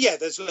 Oh, yeah,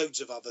 there's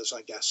loads of others,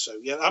 I guess. So,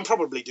 yeah, I'm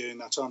probably doing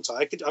that, aren't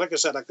I? Like I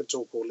said, I could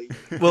talk all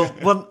evening. Well,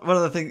 one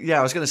of the things,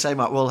 I was going to say,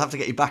 Mark, we'll have to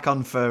get you back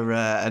on for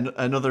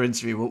another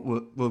interview.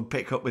 We'll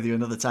pick up with you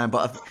another time.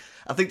 But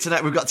I think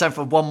tonight we've got time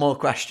for one more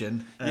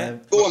question. Yeah.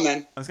 Go on,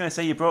 then. I was going to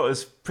say, you brought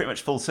us pretty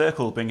much full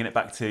circle, bringing it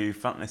back to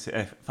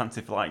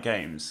Fantasy Flight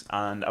Games.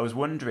 And I was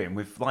wondering,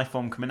 with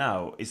Lifeform coming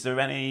out, is there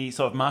any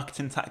sort of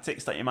marketing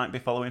tactics that you might be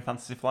following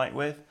Fantasy Flight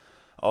with?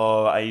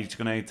 Or are you just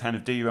going to kind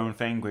of do your own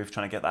thing with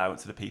trying to get that out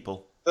to the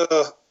people?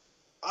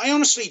 I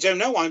honestly don't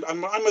know.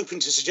 I'm open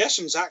to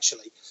suggestions,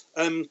 actually.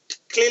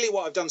 Clearly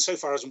what I've done so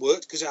far hasn't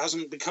worked because it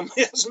hasn't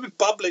been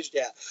published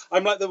yet.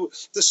 I'm like the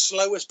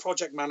slowest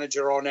project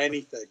manager on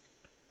anything.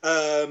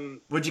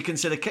 Would you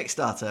consider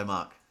Kickstarter,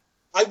 Mark?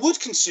 I would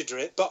consider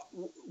it, but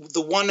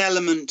the one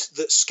element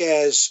that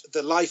scares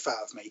the life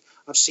out of me,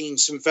 I've seen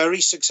some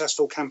very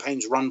successful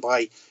campaigns run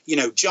by, you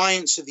know,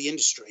 giants of the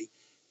industry,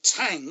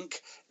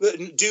 tank,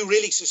 do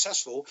really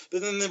successful,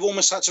 but then they've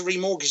almost had to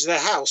remortgage their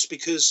house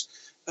because,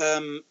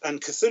 and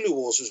Cthulhu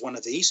Wars was one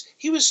of these,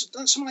 he was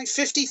something like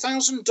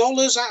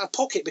 $50,000 out of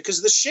pocket because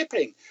of the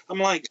shipping. I'm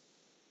like,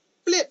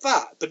 flip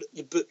that.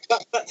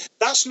 But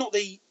that's not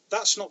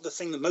the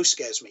thing that most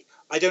scares me.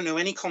 I don't know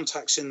any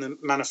contacts in the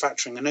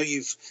manufacturing. I know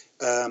you've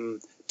done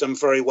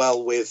very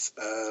well with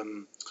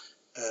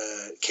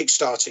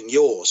kickstarting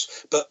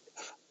yours, but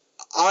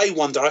I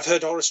wonder, I've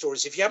heard horror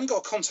stories, if you haven't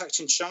got a contact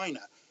in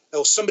China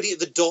or somebody at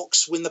the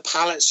docks when the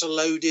pallets are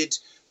loaded,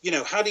 you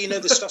know, how do you know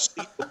the stuff's...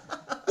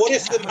 What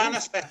if the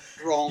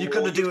manifest wrong? You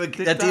couldn't do a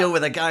deal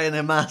with a guy in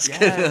a mask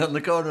on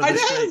the corner of the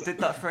street. Did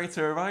that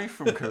freighter arrive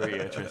from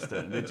Korea,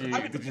 Tristan? Did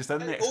you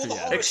send it all the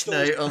yet?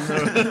 Ixnay on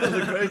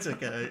the crater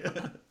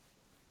guy.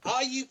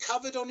 Are you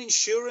covered on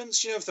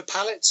insurance, you know, if the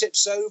pallet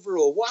tips over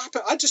or what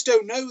happened? I just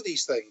don't know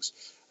these things.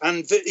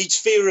 And it's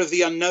fear of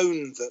the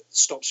unknown that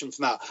stops him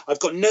from that. I've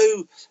got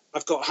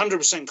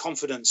 100%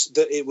 confidence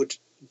that it would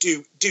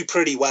do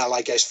pretty well,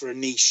 I guess, for a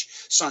niche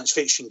science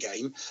fiction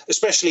game,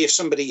 especially if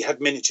somebody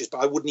had miniatures, but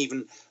I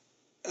wouldn't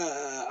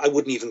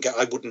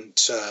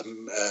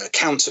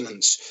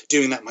countenance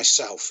doing that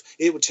myself.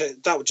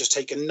 That would just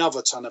take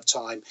another ton of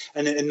time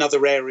and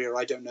another area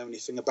I don't know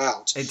anything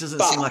about. It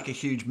doesn't seem like a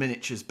huge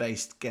miniatures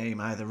based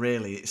game either,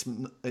 really. It's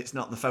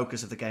not the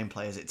focus of the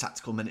gameplay, is it?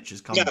 Tactical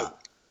miniatures combat.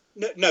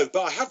 No,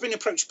 but I have been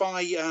approached by,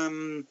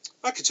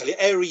 I could tell you,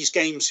 Ares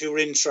Games who are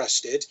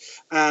interested,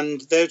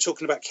 and they're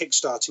talking about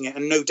kickstarting it.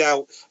 And no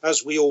doubt,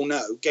 as we all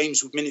know,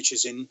 games with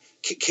miniatures in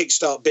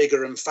kickstart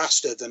bigger and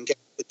faster than games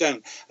that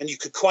don't. And you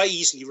could quite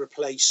easily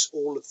replace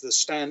all of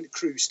the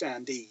crew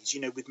standees,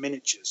 you know, with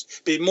miniatures.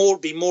 Be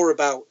more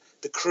about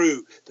the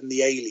crew than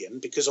the alien,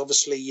 because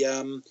obviously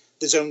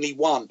there's only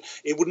one.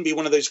 It wouldn't be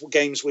one of those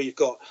games where you've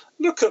got,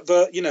 look at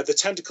the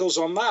tentacles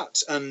on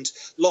that, and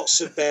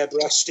lots of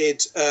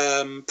bare-breasted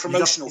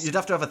promotional. You'd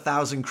have to have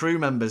 1,000 crew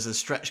members as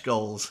stretch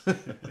goals.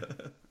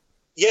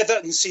 Yeah,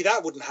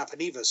 that wouldn't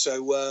happen either.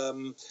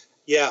 So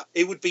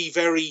it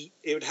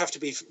would have to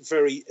be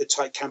very a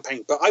tight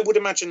campaign. But I would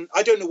imagine,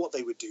 I don't know what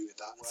they would do with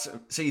that.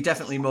 So you're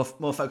definitely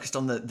more focused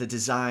on the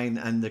design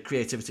and the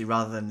creativity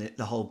rather than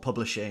the whole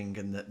publishing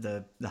and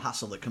the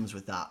hassle that comes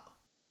with that.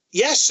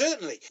 Yes,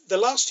 certainly. The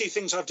last two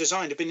things I've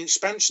designed have been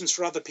expansions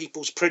for other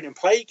people's print and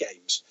play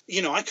games.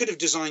 I could have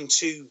designed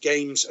 2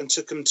 games and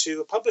took them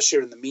to a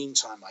publisher in the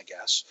meantime, I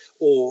guess,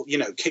 or,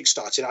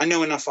 kickstarted. I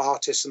know enough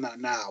artists and that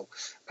now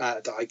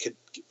that I could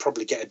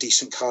probably get a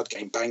decent card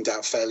game banged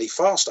out fairly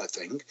fast, I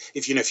think,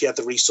 if you had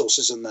the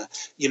resources and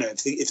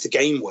if the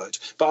game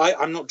worked. But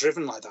I'm not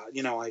driven like that.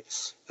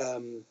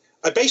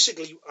 I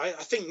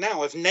think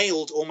now I've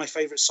nailed all my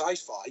favourite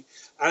sci-fi,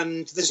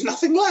 and there's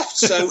nothing left.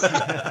 So,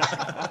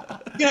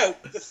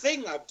 the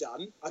thing I've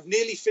done, I've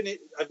nearly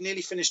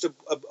finished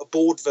a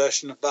board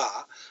version of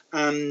that,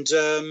 and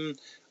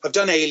I've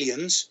done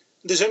Aliens.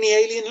 There's only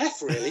Alien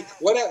left, really.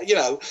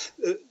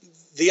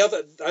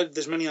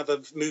 There's many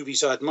other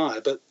movies I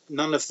admire, but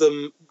none of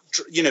them,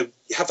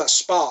 have that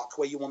spark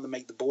where you want to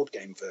make the board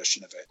game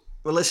version of it.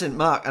 Well, listen,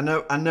 Mark, I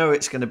know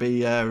it's going to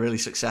be really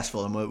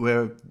successful, and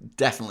we're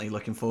definitely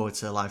looking forward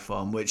to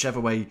Lifeform, whichever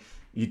way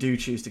you do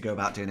choose to go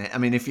about doing it. I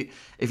mean, if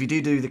you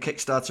do the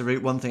Kickstarter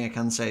route, one thing I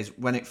can say is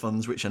when it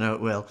funds, which I know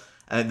it will,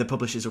 the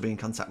publishers will be in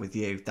contact with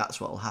you. That's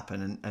what will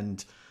happen,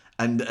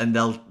 and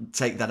they'll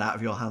take that out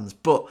of your hands.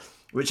 But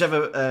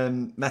whichever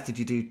method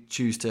you do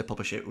choose to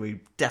publish it,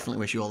 we definitely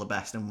wish you all the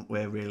best, and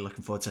we're really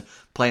looking forward to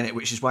playing it,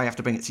 which is why I have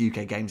to bring it to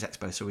UK Games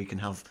Expo so we can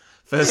have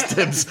first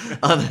dibs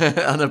on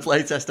a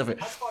playtest of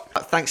it.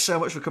 Thanks so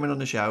much for coming on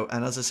the show,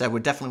 and as I said, we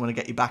definitely want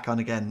to get you back on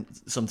again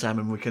sometime,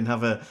 and we can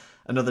have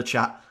another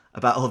chat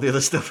about all the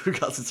other stuff we've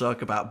got to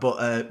talk about.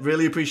 But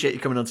really appreciate you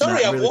coming on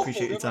tonight. Sorry, really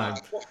appreciate your time.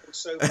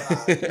 So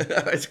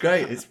It's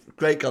great. It's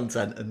great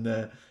content,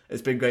 and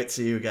it's been great to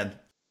see you again.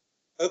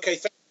 Okay,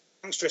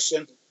 thanks,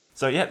 Tristan.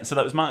 So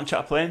that was Mark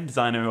Chaplin,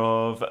 designer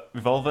of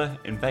Revolver,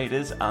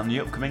 Invaders, and the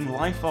upcoming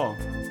Lifeform.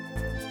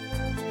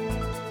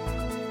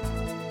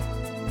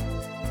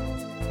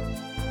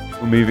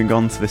 We're moving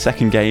on to the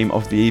second game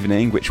of the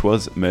evening, which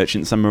was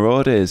Merchants and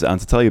Marauders, and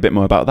to tell you a bit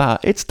more about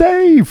that, it's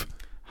Dave!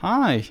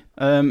 Hi!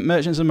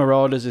 Merchants and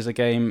Marauders is a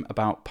game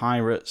about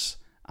pirates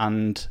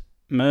and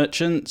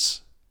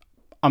merchants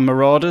and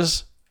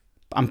marauders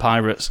and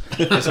pirates.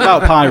 It's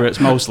about pirates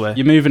mostly.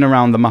 You're moving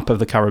around the map of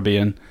the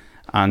Caribbean,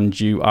 and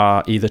you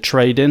are either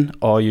trading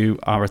or you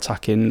are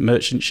attacking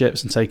merchant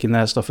ships and taking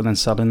their stuff and then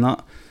selling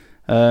that.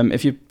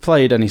 If you've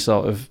played any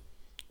sort of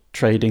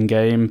trading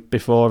game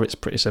before, it's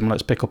pretty similar.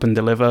 It's pick up and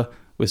deliver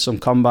with some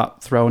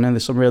combat thrown in.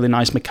 There's some really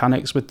nice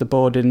mechanics with the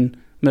boarding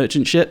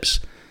merchant ships.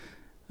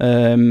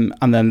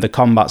 And then the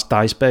combat's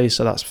dice based,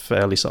 so that's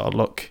fairly sort of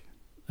luck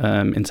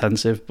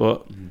intensive,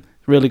 but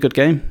really good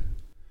game.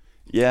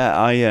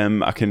 Yeah,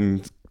 I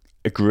can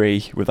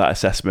agree with that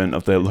assessment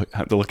of the look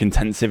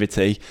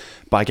intensivity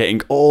by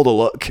getting all the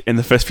luck in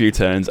the first few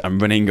turns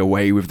and running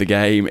away with the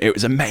game. It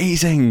was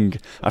amazing.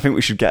 I think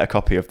we should get a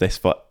copy of this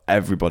for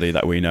everybody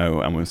that we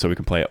know, and so we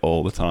can play it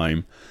all the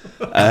time.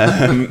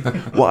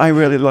 What I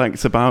really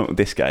liked about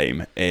this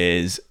game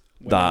is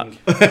that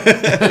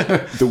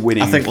the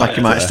winning. I think factor,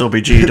 you might still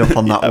be G'd up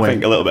on that I wing.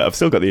 think a little bit. I've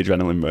still got the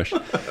adrenaline rush.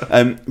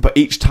 But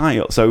each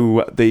tile,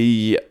 so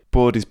the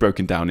board is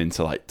broken down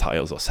into like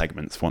tiles or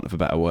segments, for want of a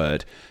better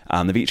word,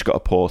 and they've each got a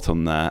port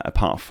on there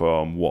apart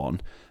from one,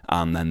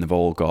 and then they've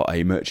all got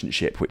a merchant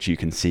ship which you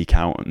can seek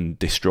out and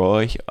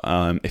destroy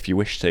if you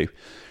wish to.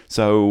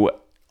 So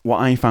what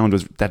I found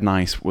was dead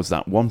nice was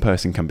that one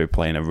person can be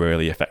playing a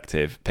really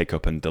effective pick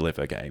up and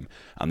deliver game,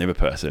 and the other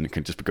person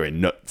can just be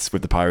going nuts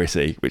with the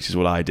piracy, which is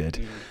what I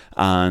did.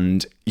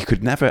 And you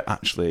could never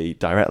actually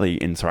directly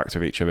interact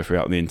with each other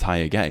throughout the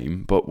entire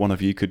game, but one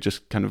of you could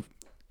just kind of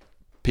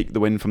peek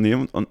the win from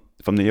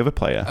the other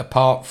player.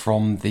 Apart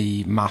from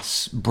the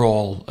mass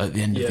brawl at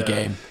the end of the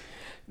game,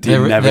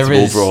 The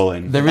inevitable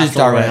brawling. There is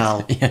Battle direct.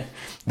 Royale. Yeah,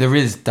 there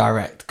is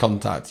direct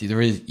contact.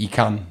 You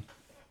can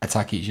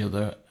attack each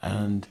other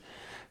and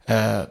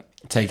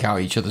take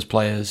out each other's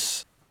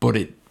players, but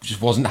it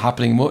just wasn't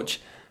happening much.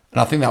 And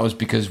I think that was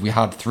because we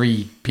had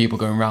 3 people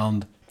going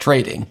around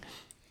trading,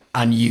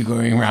 and you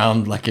going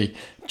around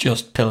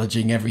just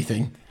pillaging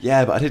everything.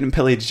 Yeah, but I didn't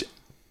pillage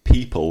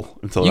people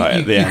until right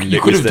at the end.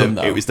 You could have done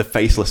that. It was the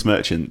faceless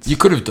merchants. You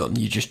could have done.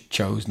 You just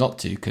chose not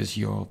to because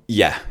you're.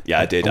 Yeah,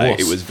 I did.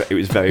 It was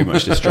very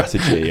much the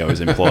strategy I was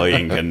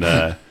employing, and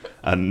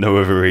no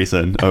other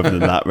reason other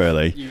than that,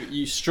 really.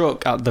 You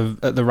struck at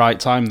the right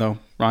time though,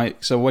 right?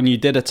 So when you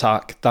did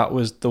attack, that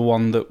was the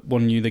one that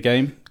won you the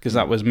game, because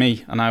that was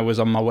me, and I was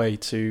on my way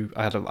to.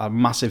 I had a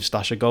massive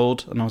stash of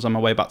gold, and I was on my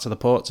way back to the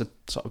port to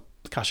sort of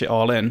cash it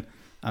all in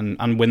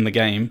and win the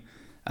game.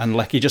 And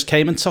Lecky just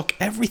came and took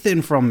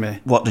everything from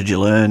me. What did you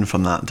learn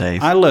from that,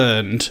 Dave? I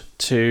learned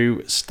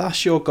to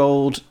stash your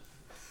gold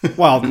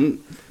Well,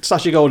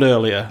 stash your gold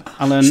earlier,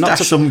 and then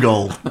Stash some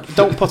gold.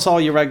 don't put all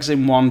your eggs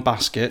in one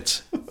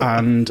basket,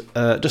 and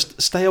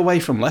just stay away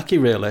from Lecky.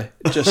 Really,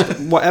 just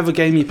whatever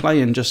game you're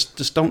playing,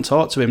 just don't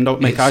talk to him.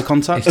 Don't make eye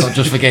contact. It's not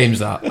just for games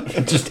that.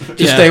 Just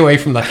stay away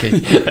from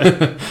Lecky.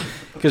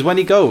 Because when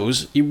he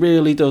goes, he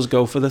really does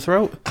go for the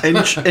throat.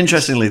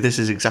 Interestingly, this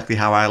is exactly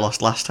how I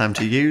lost last time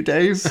to you,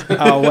 Dave.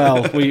 Oh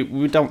well,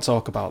 we don't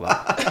talk about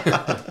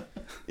that.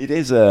 It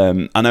is.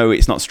 I know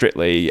it's not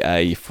strictly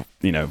a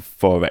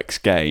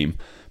 4x game,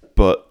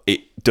 but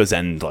it does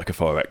end like a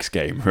 4x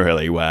game,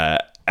 really, where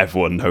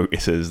everyone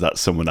notices that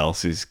someone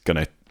else is going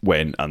to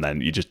win, and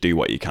then you just do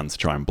what you can to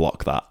try and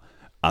block that.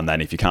 And then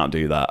if you can't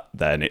do that,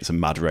 then it's a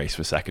mad race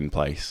for second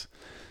place.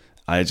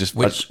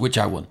 Which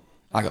I won.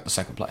 I got the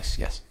second place.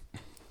 Yes.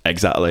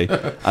 Exactly.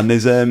 And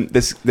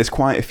there's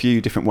quite a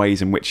few different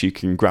ways in which you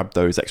can grab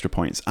those extra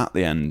points at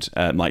the end.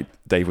 Like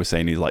Dave was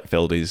saying, he's like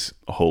filled his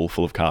hull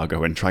full of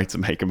cargo and tried to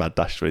make a mad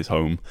dash for his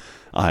home.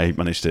 I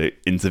managed to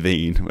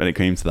intervene when it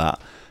came to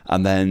that.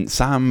 And then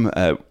Sam,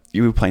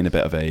 you were playing a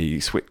bit of a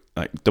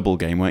double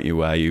game, weren't you,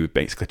 where you were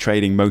basically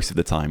trading most of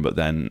the time, but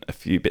then a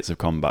few bits of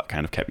combat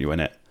kind of kept you in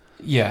it.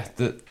 Yeah,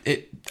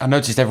 I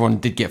noticed everyone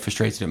did get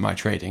frustrated at my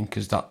trading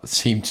because that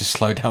seemed to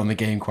slow down the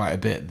game quite a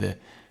bit. The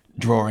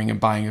drawing and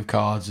buying of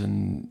cards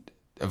and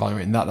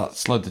evaluating that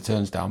slowed the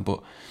turns down,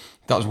 but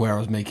that was where I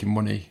was making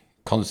money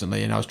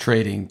constantly, and I was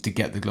trading to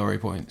get the glory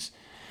points.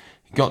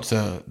 Got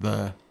to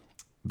the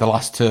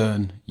last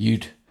turn,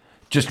 you'd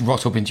just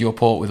rocked up into your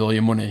port with all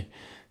your money,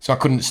 so I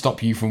couldn't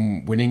stop you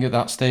from winning at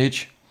that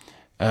stage,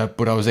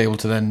 but I was able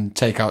to then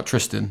take out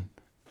Tristan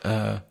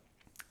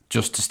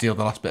just to steal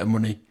the last bit of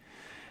money,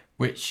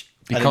 which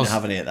because I didn't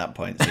have any at that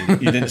point, so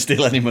you didn't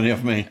steal any money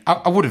off me.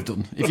 I would have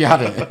done if you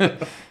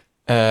had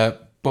it.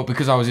 But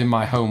because I was in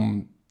my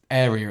home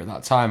area at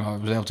that time, I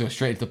was able to go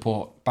straight to the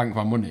port, bank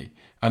my money,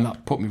 and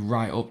that put me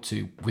right up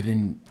to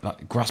within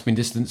that grasping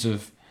distance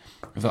of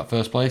that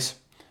first place.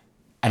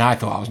 And I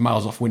thought I was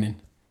miles off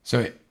winning.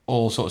 So it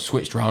all sort of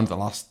switched around at the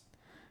last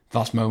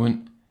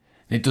moment.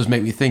 And it does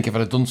make me think if I'd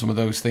have done some of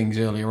those things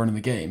earlier on in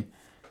the game,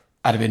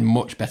 I'd have been in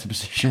much better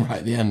position right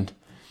at the end.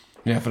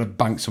 If I'd have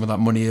banked some of that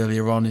money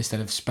earlier on instead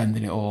of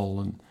spending it all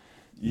and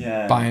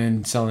buying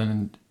and selling.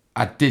 And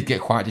I did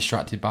get quite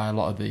distracted by a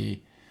lot of the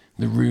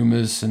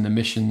rumours and the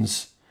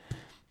missions,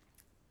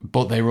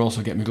 but they were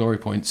also getting me glory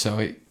points, so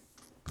it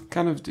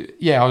kind of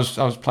I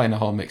was playing a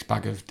whole mixed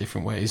bag of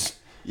different ways.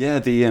 Yeah,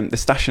 the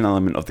stashing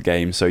element of the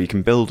game, so you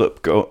can build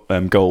up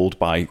gold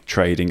by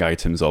trading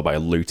items or by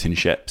looting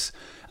ships,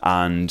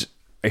 and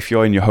if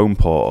you're in your home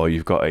port or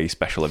you've got a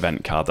special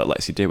event card that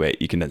lets you do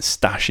it, you can then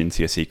stash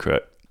into your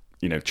secret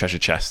treasure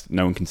chest.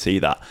 No one can see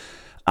that,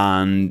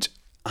 and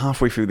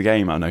halfway through the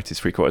game, I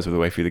noticed 3/4 of the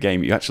way through the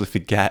game, you actually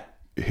forget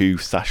who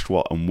stashed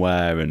what and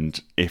where,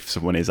 and if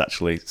someone is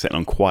actually sitting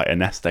on quite a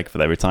nest egg for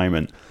their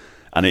retirement,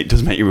 and it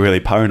does make you really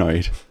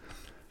paranoid.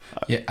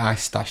 Yeah, I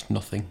stashed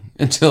nothing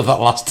until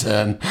that last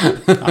turn.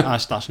 I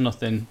stashed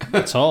nothing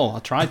at all. I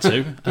tried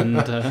to,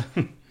 and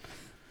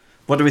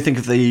what do we think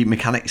of the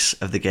mechanics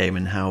of the game,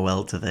 and how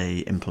well do they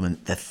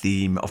implement the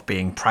theme of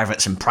being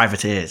privates and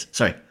privateers?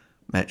 Sorry,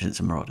 merchants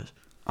and marauders.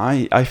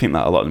 I think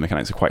that a lot of the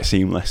mechanics are quite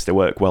seamless. They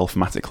work well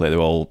thematically. They're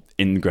all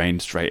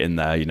ingrained straight in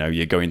there.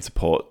 You're going to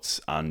ports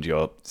and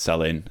you're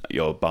selling,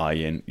 you're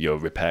buying, you're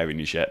repairing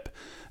your ship.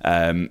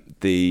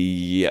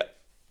 The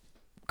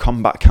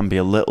combat can be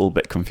a little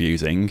bit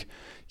confusing.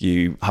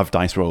 You have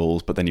dice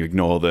rolls, but then you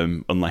ignore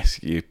them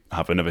unless you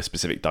have another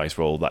specific dice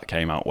roll that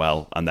came out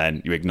well, and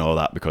then you ignore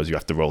that because you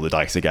have to roll the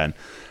dice again.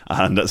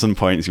 And at some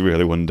points, you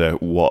really wonder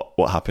what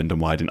happened and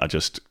why didn't I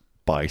just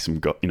buy some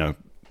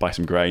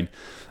grain.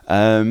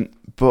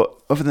 But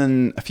other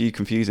than a few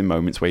confusing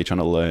moments where you're trying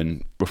to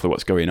learn roughly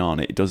what's going on,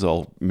 it does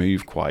all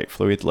move quite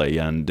fluidly,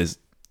 and there's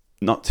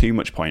not too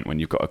much point when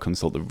you've got to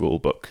consult the rule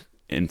book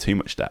in too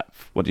much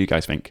depth. What do you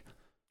guys think?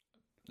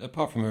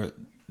 Apart from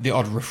the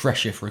odd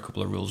refresher for a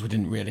couple of rules, we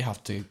didn't really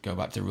have to go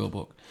back to the rule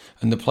book,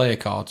 and the player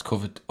cards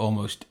covered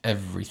almost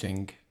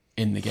everything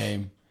in the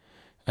game.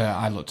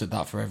 I looked at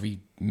that for every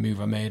move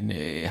I made, and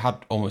it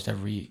had almost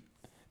every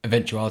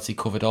eventuality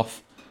covered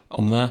off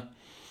on there.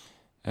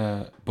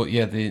 But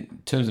yeah, in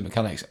terms of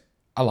mechanics,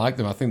 I like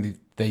them. I think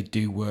they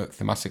do work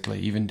thematically,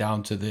 even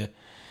down to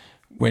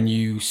when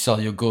you sell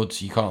your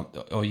goods, you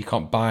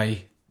can't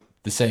buy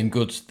the same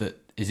goods that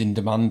is in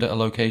demand at a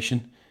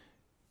location.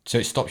 So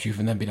it stops you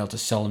from then being able to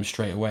sell them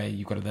straight away.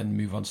 You've got to then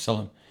move on to sell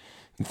them.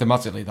 And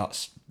thematically,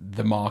 that's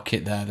the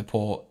market there, the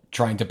port,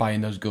 trying to buy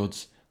in those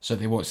goods so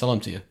they won't sell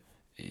them to you.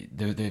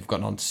 They've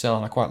gotten on to sell,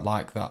 and I quite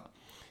like that,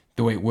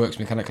 the way it works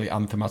mechanically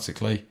and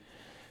thematically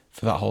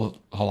for that whole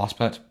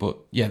aspect. But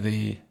yeah,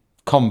 the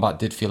combat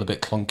did feel a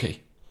bit clunky.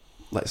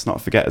 Let's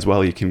not forget as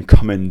well, you can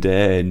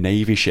commandeer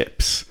navy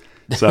ships.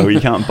 So you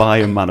can't buy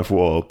a man of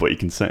war, but you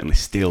can certainly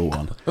steal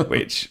one,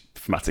 which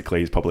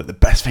thematically is probably the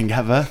best thing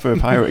ever for a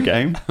pirate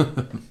game.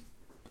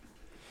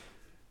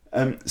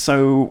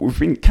 So we've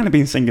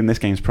been singing this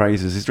game's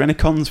praises. Is there any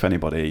cons for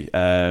anybody?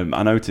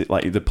 I noticed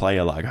like the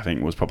player lag, I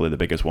think, was probably the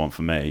biggest one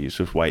for me. It's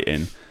just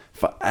waiting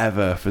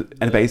forever for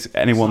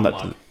anyone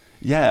that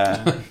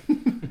Yeah.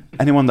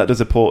 Anyone that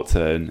does a port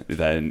turn,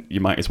 then you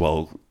might as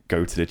well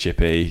go to the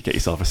chippy, get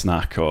yourself a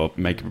snack, or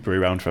make a brew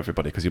round for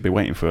everybody, because you'll be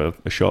waiting for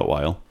a short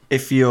while.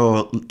 If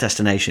your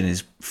destination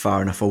is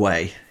far enough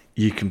away,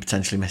 you can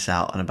potentially miss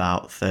out on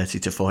about 30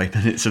 to 40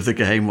 minutes of the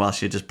game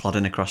whilst you're just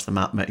plodding across the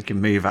map,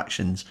 making move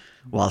actions,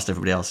 whilst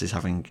everybody else is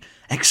having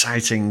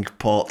exciting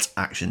port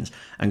actions.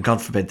 And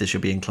God forbid there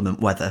should be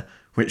inclement weather,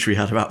 which we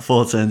had about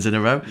 4 turns in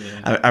a row.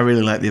 Yeah. I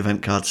really like the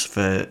event cards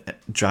for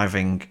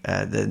driving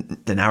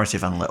the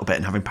narrative on a little bit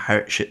and having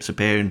pirate ships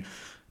appear and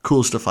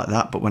cool stuff like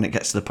that. But when it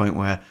gets to the point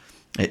where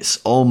it's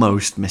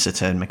almost miss a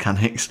turn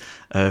mechanics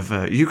of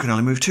you can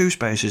only move 2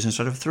 spaces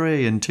instead of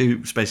 3, and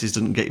 2 spaces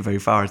doesn't get you very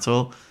far at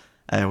all.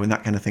 When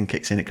that kind of thing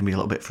kicks in, it can be a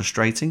little bit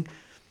frustrating.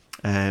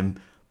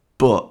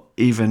 But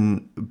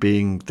even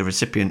being the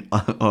recipient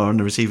or on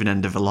the receiving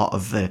end of a lot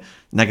of the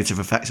negative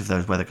effects of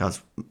those weather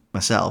cards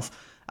myself,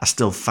 I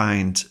still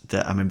find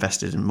that I'm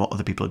invested in what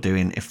other people are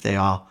doing if they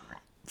are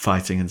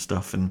fighting and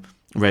stuff and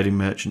raiding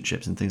merchant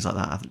ships and things like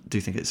that. I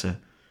do think it's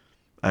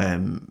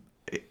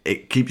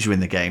it keeps you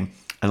in the game.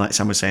 And like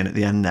Sam was saying at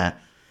the end there,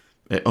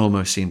 it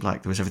almost seemed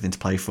like there was everything to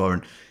play for.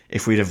 And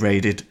if we'd have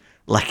raided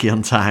Lecky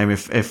on time,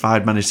 if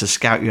I'd managed to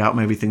scout you out,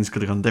 maybe things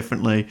could have gone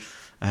differently.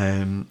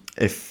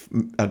 If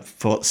I'd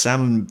fought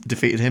Sam and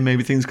defeated him,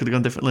 maybe things could have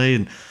gone differently.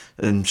 And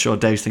I'm sure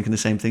Dave's thinking the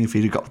same thing. If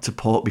he'd have got to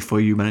port before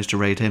you managed to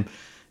raid him,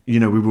 we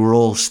were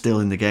all still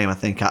in the game, I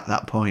think, at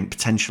that point,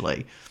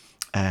 potentially.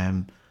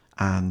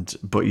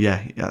 But you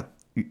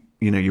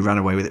ran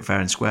away with it fair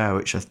and square,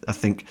 which I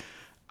think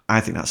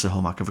that's the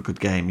hallmark of a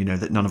good game.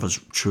 That none of us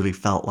truly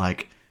felt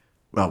like,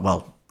 that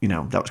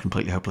was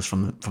completely hopeless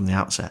from the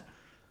outset.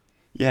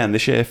 Yeah, and the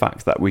sheer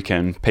fact that we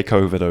can pick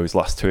over those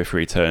last 2 or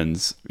 3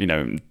 turns,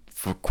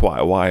 for quite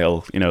a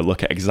while,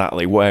 look at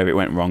exactly where it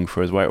went wrong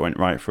for us, where it went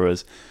right for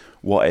us.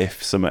 What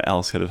if something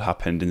else could have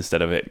happened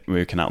instead of it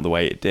working out the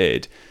way it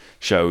did?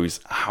 Shows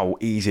how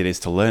easy it is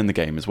to learn the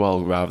game as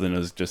well, rather than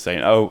us just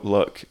saying, oh,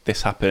 look,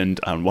 this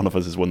happened and one of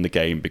us has won the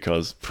game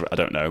because, I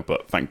don't know,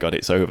 but thank God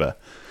it's over.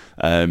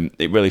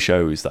 It really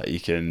shows that you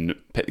can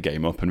pick the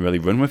game up and really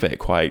run with it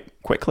quite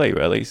quickly,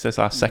 really. So it's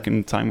our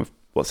second time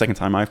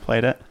I've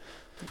played it.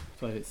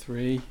 Played it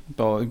 3,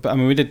 but I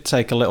mean, we did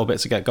take a little bit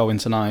to get going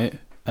tonight.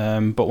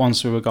 But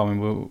once we were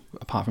going,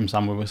 apart from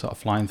Sam, we were sort of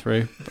flying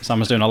through. But Sam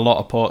was doing a lot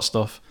of port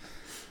stuff.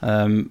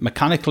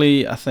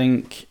 Mechanically, I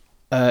think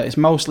it's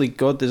mostly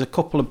good. There's a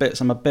couple of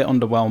bits I'm a bit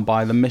underwhelmed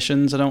by. The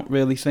missions, I don't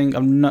really think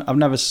I've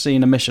never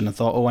seen a mission and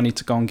thought, oh, I need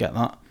to go and get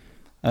that.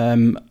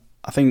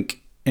 I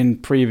think in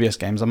previous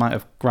games I might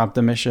have grabbed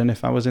the mission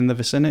if I was in the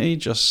vicinity,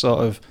 just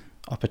sort of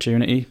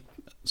opportunity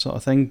sort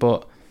of thing.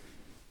 But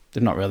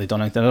they've not really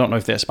done anything. I don't know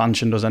if the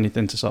expansion does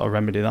anything to sort of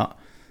remedy that.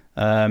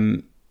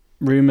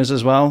 Rumours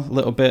as well, a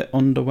little bit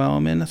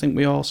underwhelming. I think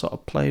we all sort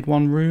of played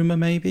one rumour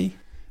maybe.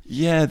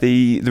 Yeah,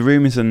 the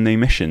rumours and the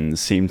missions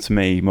seem to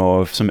me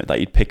more of something that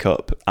you'd pick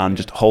up and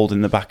just hold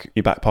in your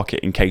back pocket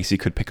in case you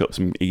could pick up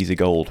some easy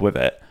gold with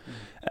it,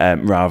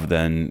 rather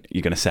than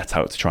you're going to set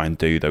out to try and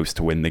do those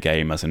to win the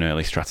game as an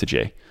early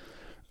strategy.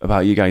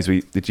 About you guys,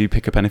 did you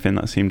pick up anything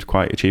that seemed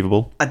quite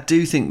achievable? I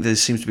do think there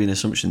seems to be an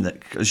assumption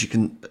that because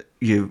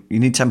you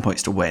need 10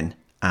 points to win,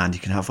 and you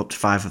can have up to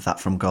 5 of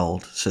that from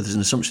gold. So there's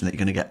an assumption that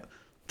you're going to get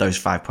those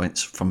 5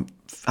 points from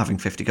having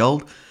 50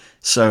 gold.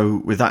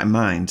 So with that in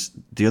mind,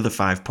 the other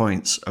 5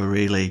 points are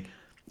really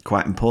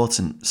quite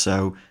important.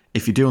 So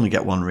if you do only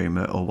get one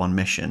rumour or one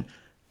mission,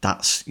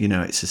 that's,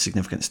 it's a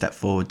significant step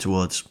forward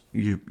towards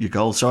your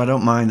goal. So I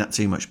don't mind that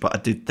too much, but I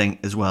did think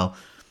as well,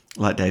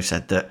 like Dave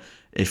said, that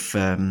if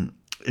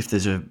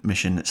there's a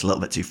mission that's a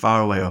little bit too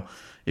far away or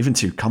even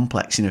too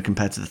complex,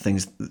 compared to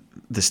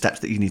the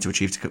steps that you need to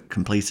achieve to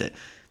complete it,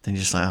 then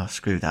you're just like, oh,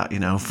 screw that,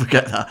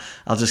 forget that.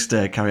 I'll just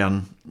carry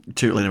on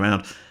tootling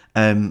around.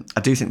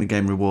 I do think the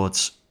game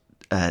rewards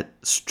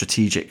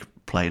strategic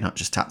play, not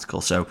just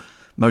tactical. So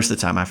most of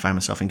the time I find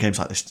myself in games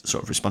like this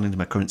sort of responding to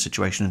my current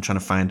situation and trying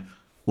to find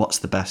what's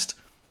the best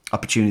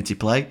opportunity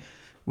play.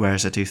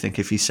 Whereas I do think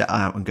if you set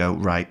out and go,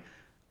 right,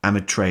 I'm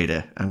a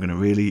trader, I'm going to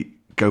really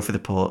go for the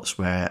ports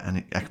where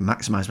I can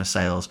maximise my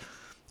sales,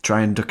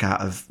 try and duck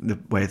out of the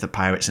way of the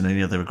pirates and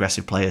any other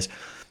aggressive players,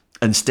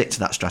 and stick to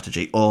that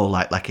strategy, or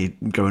like you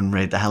go and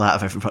raid the hell out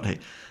of everybody,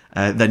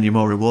 then you're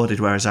more rewarded.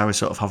 Whereas I was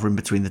sort of hovering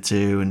between the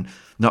two and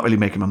not really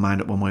making my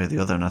mind up one way or the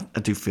other. And I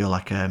do feel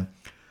like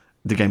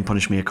the game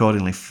punished me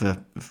accordingly for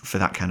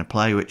that kind of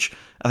play, which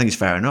I think is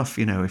fair enough.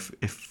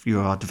 If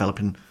you are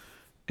developing,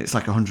 it's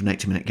like a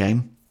 180-minute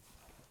game,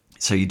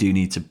 so you do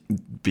need to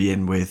be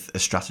in with a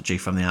strategy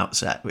from the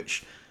outset,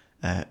 which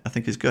I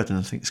think is good, and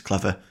I think it's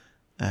clever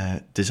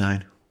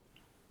design.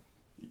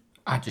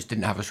 I just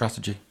didn't have a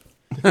strategy.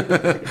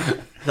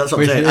 That's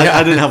what I'm saying.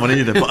 I didn't have one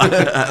either, but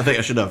I think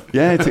I should have.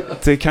 Yeah,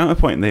 to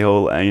counterpoint the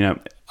whole,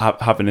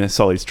 having a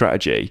solid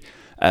strategy,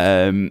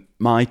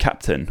 my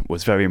captain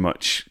was very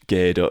much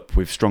geared up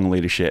with strong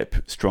leadership,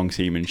 strong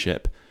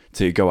seamanship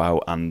to go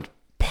out and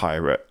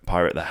pirate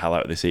the hell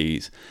out of the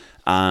seas.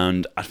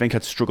 And I think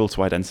I'd struggle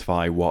to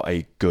identify what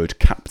a good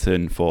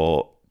captain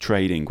for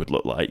trading would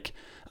look like.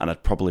 And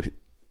I'd probably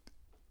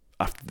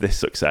after this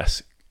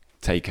success,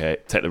 take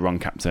the wrong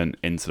captain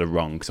into the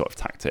wrong sort of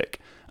tactic,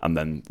 and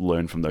then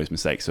learn from those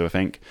mistakes. So I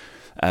think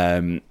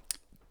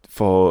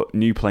for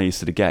new players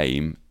to the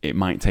game, it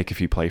might take a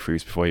few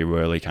playthroughs before you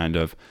really kind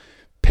of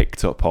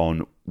picked up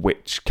on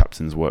which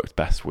captains worked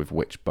best with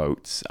which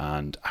boats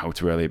and how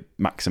to really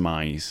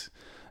maximise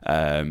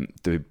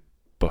the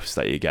buffs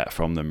that you get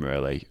from them,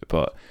 really.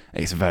 But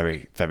it's a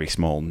very, very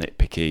small,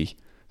 nitpicky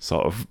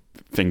sort of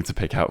thing to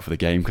pick out for the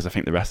game, because I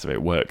think the rest of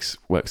it works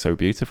so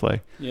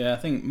beautifully. Yeah, I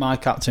think my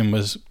captain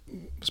was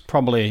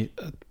probably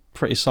a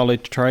pretty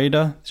solid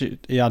trader.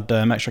 He had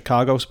extra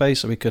cargo space,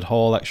 so he could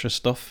haul extra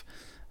stuff.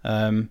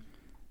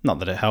 Not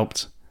that it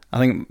helped. I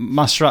think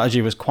my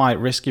strategy was quite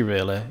risky,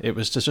 really. It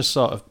was to just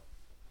sort of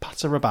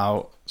patter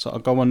about, sort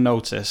of go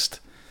unnoticed,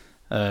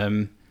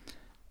 and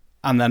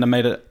then I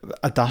made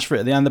a dash for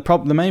it at the end.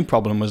 The main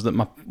problem was that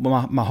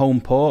my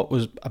home port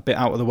was a bit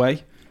out of the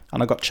way,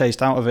 and I got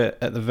chased out of it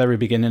at the very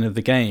beginning of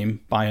the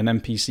game by an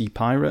NPC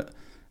pirate.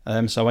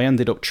 So I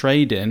ended up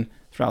trading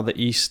throughout the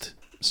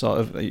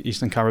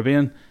Eastern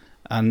Caribbean,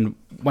 and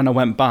when I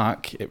went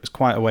back, it was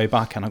quite a way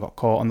back, and I got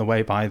caught on the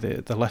way by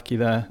the Lecky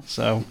there.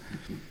 So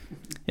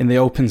in the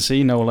open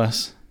sea, no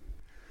less.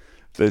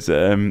 There's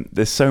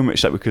so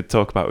much that we could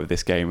talk about with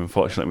this game.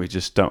 Unfortunately, we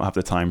just don't have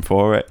the time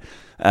for it.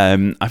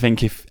 I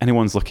think if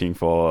anyone's looking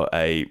for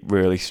a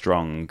really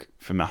strong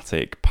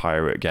thematic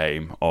pirate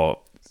game, or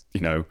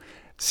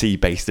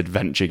sea-based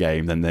adventure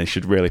game, then they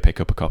should really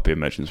pick up a copy of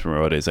Merchants and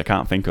Marauders. I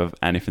can't think of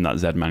anything that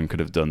Z-Man could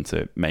have done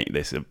to make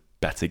this a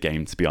better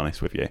game, to be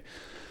honest with you.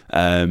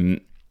 I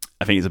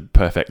think it's a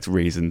perfect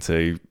reason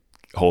to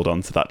hold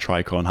on to that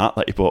tricorn hat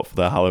that you bought for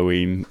the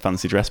Halloween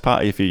fancy dress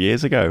party a few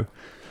years ago.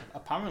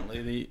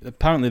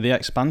 Apparently the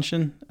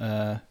expansion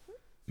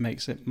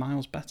makes it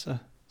miles better.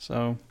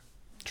 So,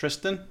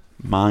 Tristan?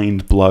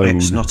 Mind blown.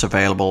 It's not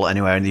available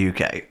anywhere in the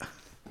UK.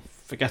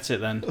 Forget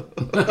it then.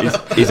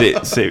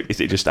 Is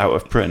it just out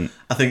of print?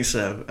 I think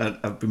so.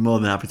 I'd be more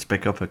than happy to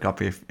pick up a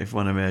copy if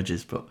one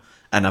emerges.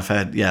 And I've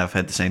heard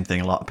the same thing.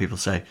 A lot of people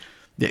say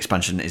the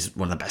expansion is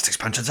one of the best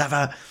expansions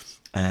ever.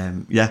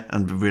 I'm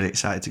really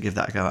excited to give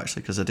that a go,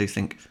 actually, because I do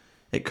think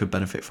it could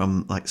benefit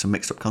from like some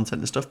mixed up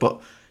content and stuff.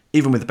 But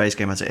even with the base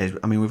game as it is,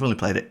 I mean, we've only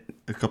played it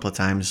a couple of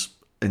times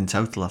in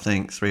total. I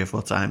think 3 or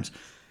 4 times.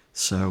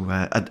 So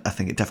I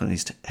think it definitely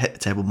needs to hit the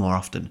table more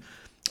often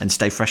and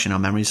stay fresh in our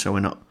memories, so we're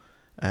not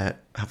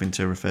having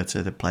to refer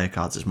to the player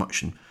cards as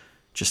much and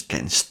just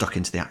getting stuck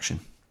into the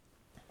action.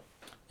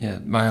 Yeah,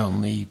 my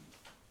only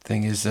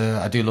thing is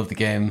I do love the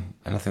game,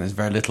 and I think there's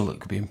very little that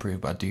could be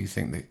improved, but I do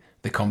think that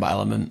the combat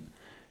element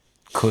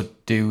could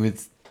do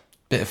with a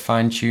bit of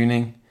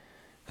fine-tuning.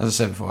 As I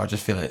said before, I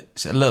just feel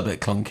it's a little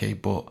bit clunky,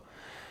 but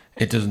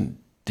it doesn't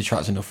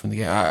detract enough from the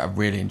game. I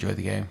really enjoy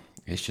the game.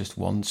 It's just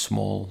one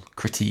small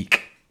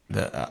critique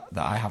that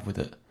I have with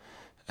it.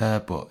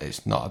 But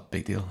it's not a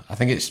big deal. I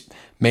think it's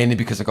mainly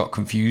because I got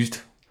confused,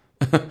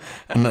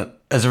 and that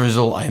as a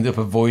result, I ended up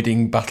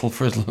avoiding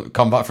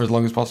combat for as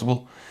long as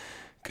possible.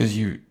 Because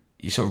you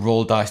sort of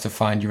roll dice to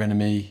find your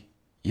enemy,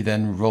 you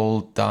then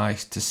roll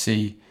dice to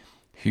see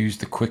who's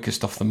the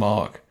quickest off the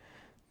mark.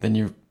 Then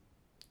you're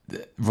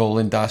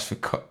rolling dice for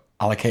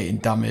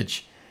allocating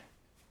damage,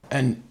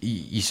 and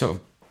you sort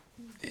of,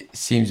 it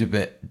seems a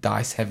bit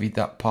dice heavy,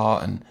 that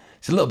part, and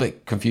it's a little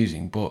bit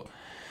confusing, but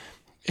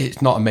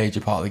it's not a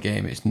major part of the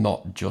game. It's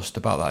not just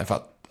about that. In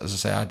fact, as I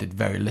say, I did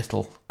very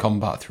little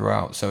combat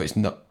throughout, so it's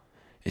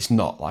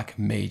not like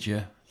a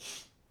major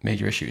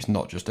issue. It's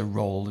not just a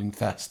rolling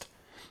fest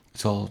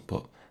at all.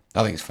 But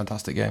I think it's a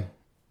fantastic game.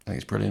 I think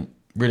it's brilliant.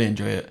 Really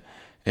enjoy it.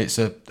 I'd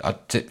say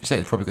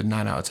it's probably a good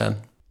 9 out of 10.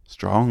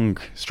 Strong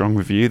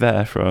review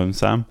there from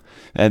Sam.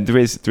 And there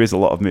is a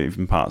lot of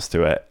moving parts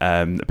to it,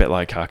 a bit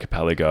like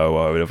Archipelago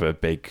or other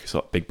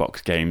big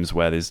box games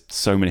where there's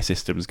so many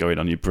systems going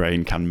on, your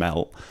brain can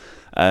melt.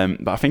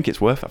 But I think it's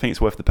worth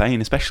the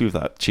pain, especially with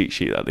that cheat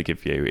sheet that they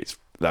give you.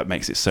 That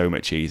makes it so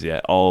much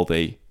easier. All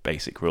the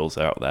basic rules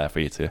are out there for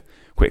you to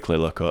quickly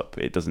look up.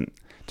 It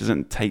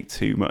doesn't take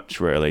too much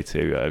really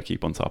to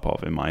keep on top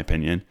of, in my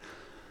opinion.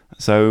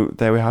 So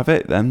there we have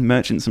it then.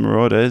 Merchants and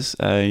Marauders,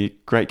 a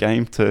great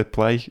game to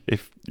play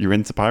if you're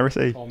into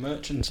piracy. Or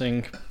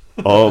merchanting.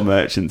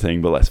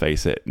 But let's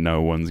face it,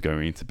 no one's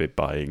going to be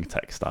buying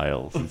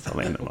textiles and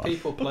selling them off.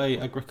 People play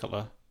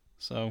Agricola.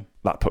 So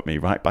that put me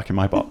right back in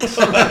my box.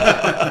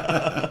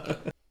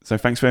 So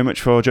thanks very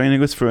much for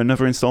joining us for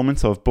another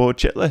instalment of Board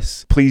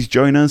Chitless. Please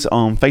join us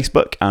on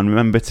Facebook, and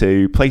remember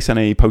to place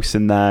any posts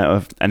in there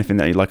of anything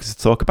that you'd like us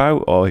to talk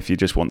about, or if you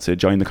just want to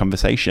join the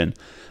conversation.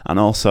 And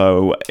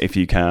also, if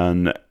you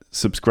can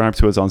subscribe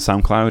to us on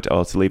SoundCloud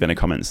or to leave any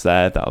comments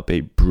there, that'll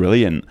be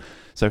brilliant.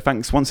 So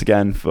thanks once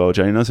again for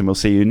joining us, and we'll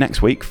see you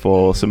next week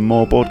for some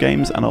more board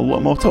games and a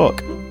lot more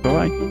talk.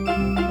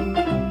 Bye-bye.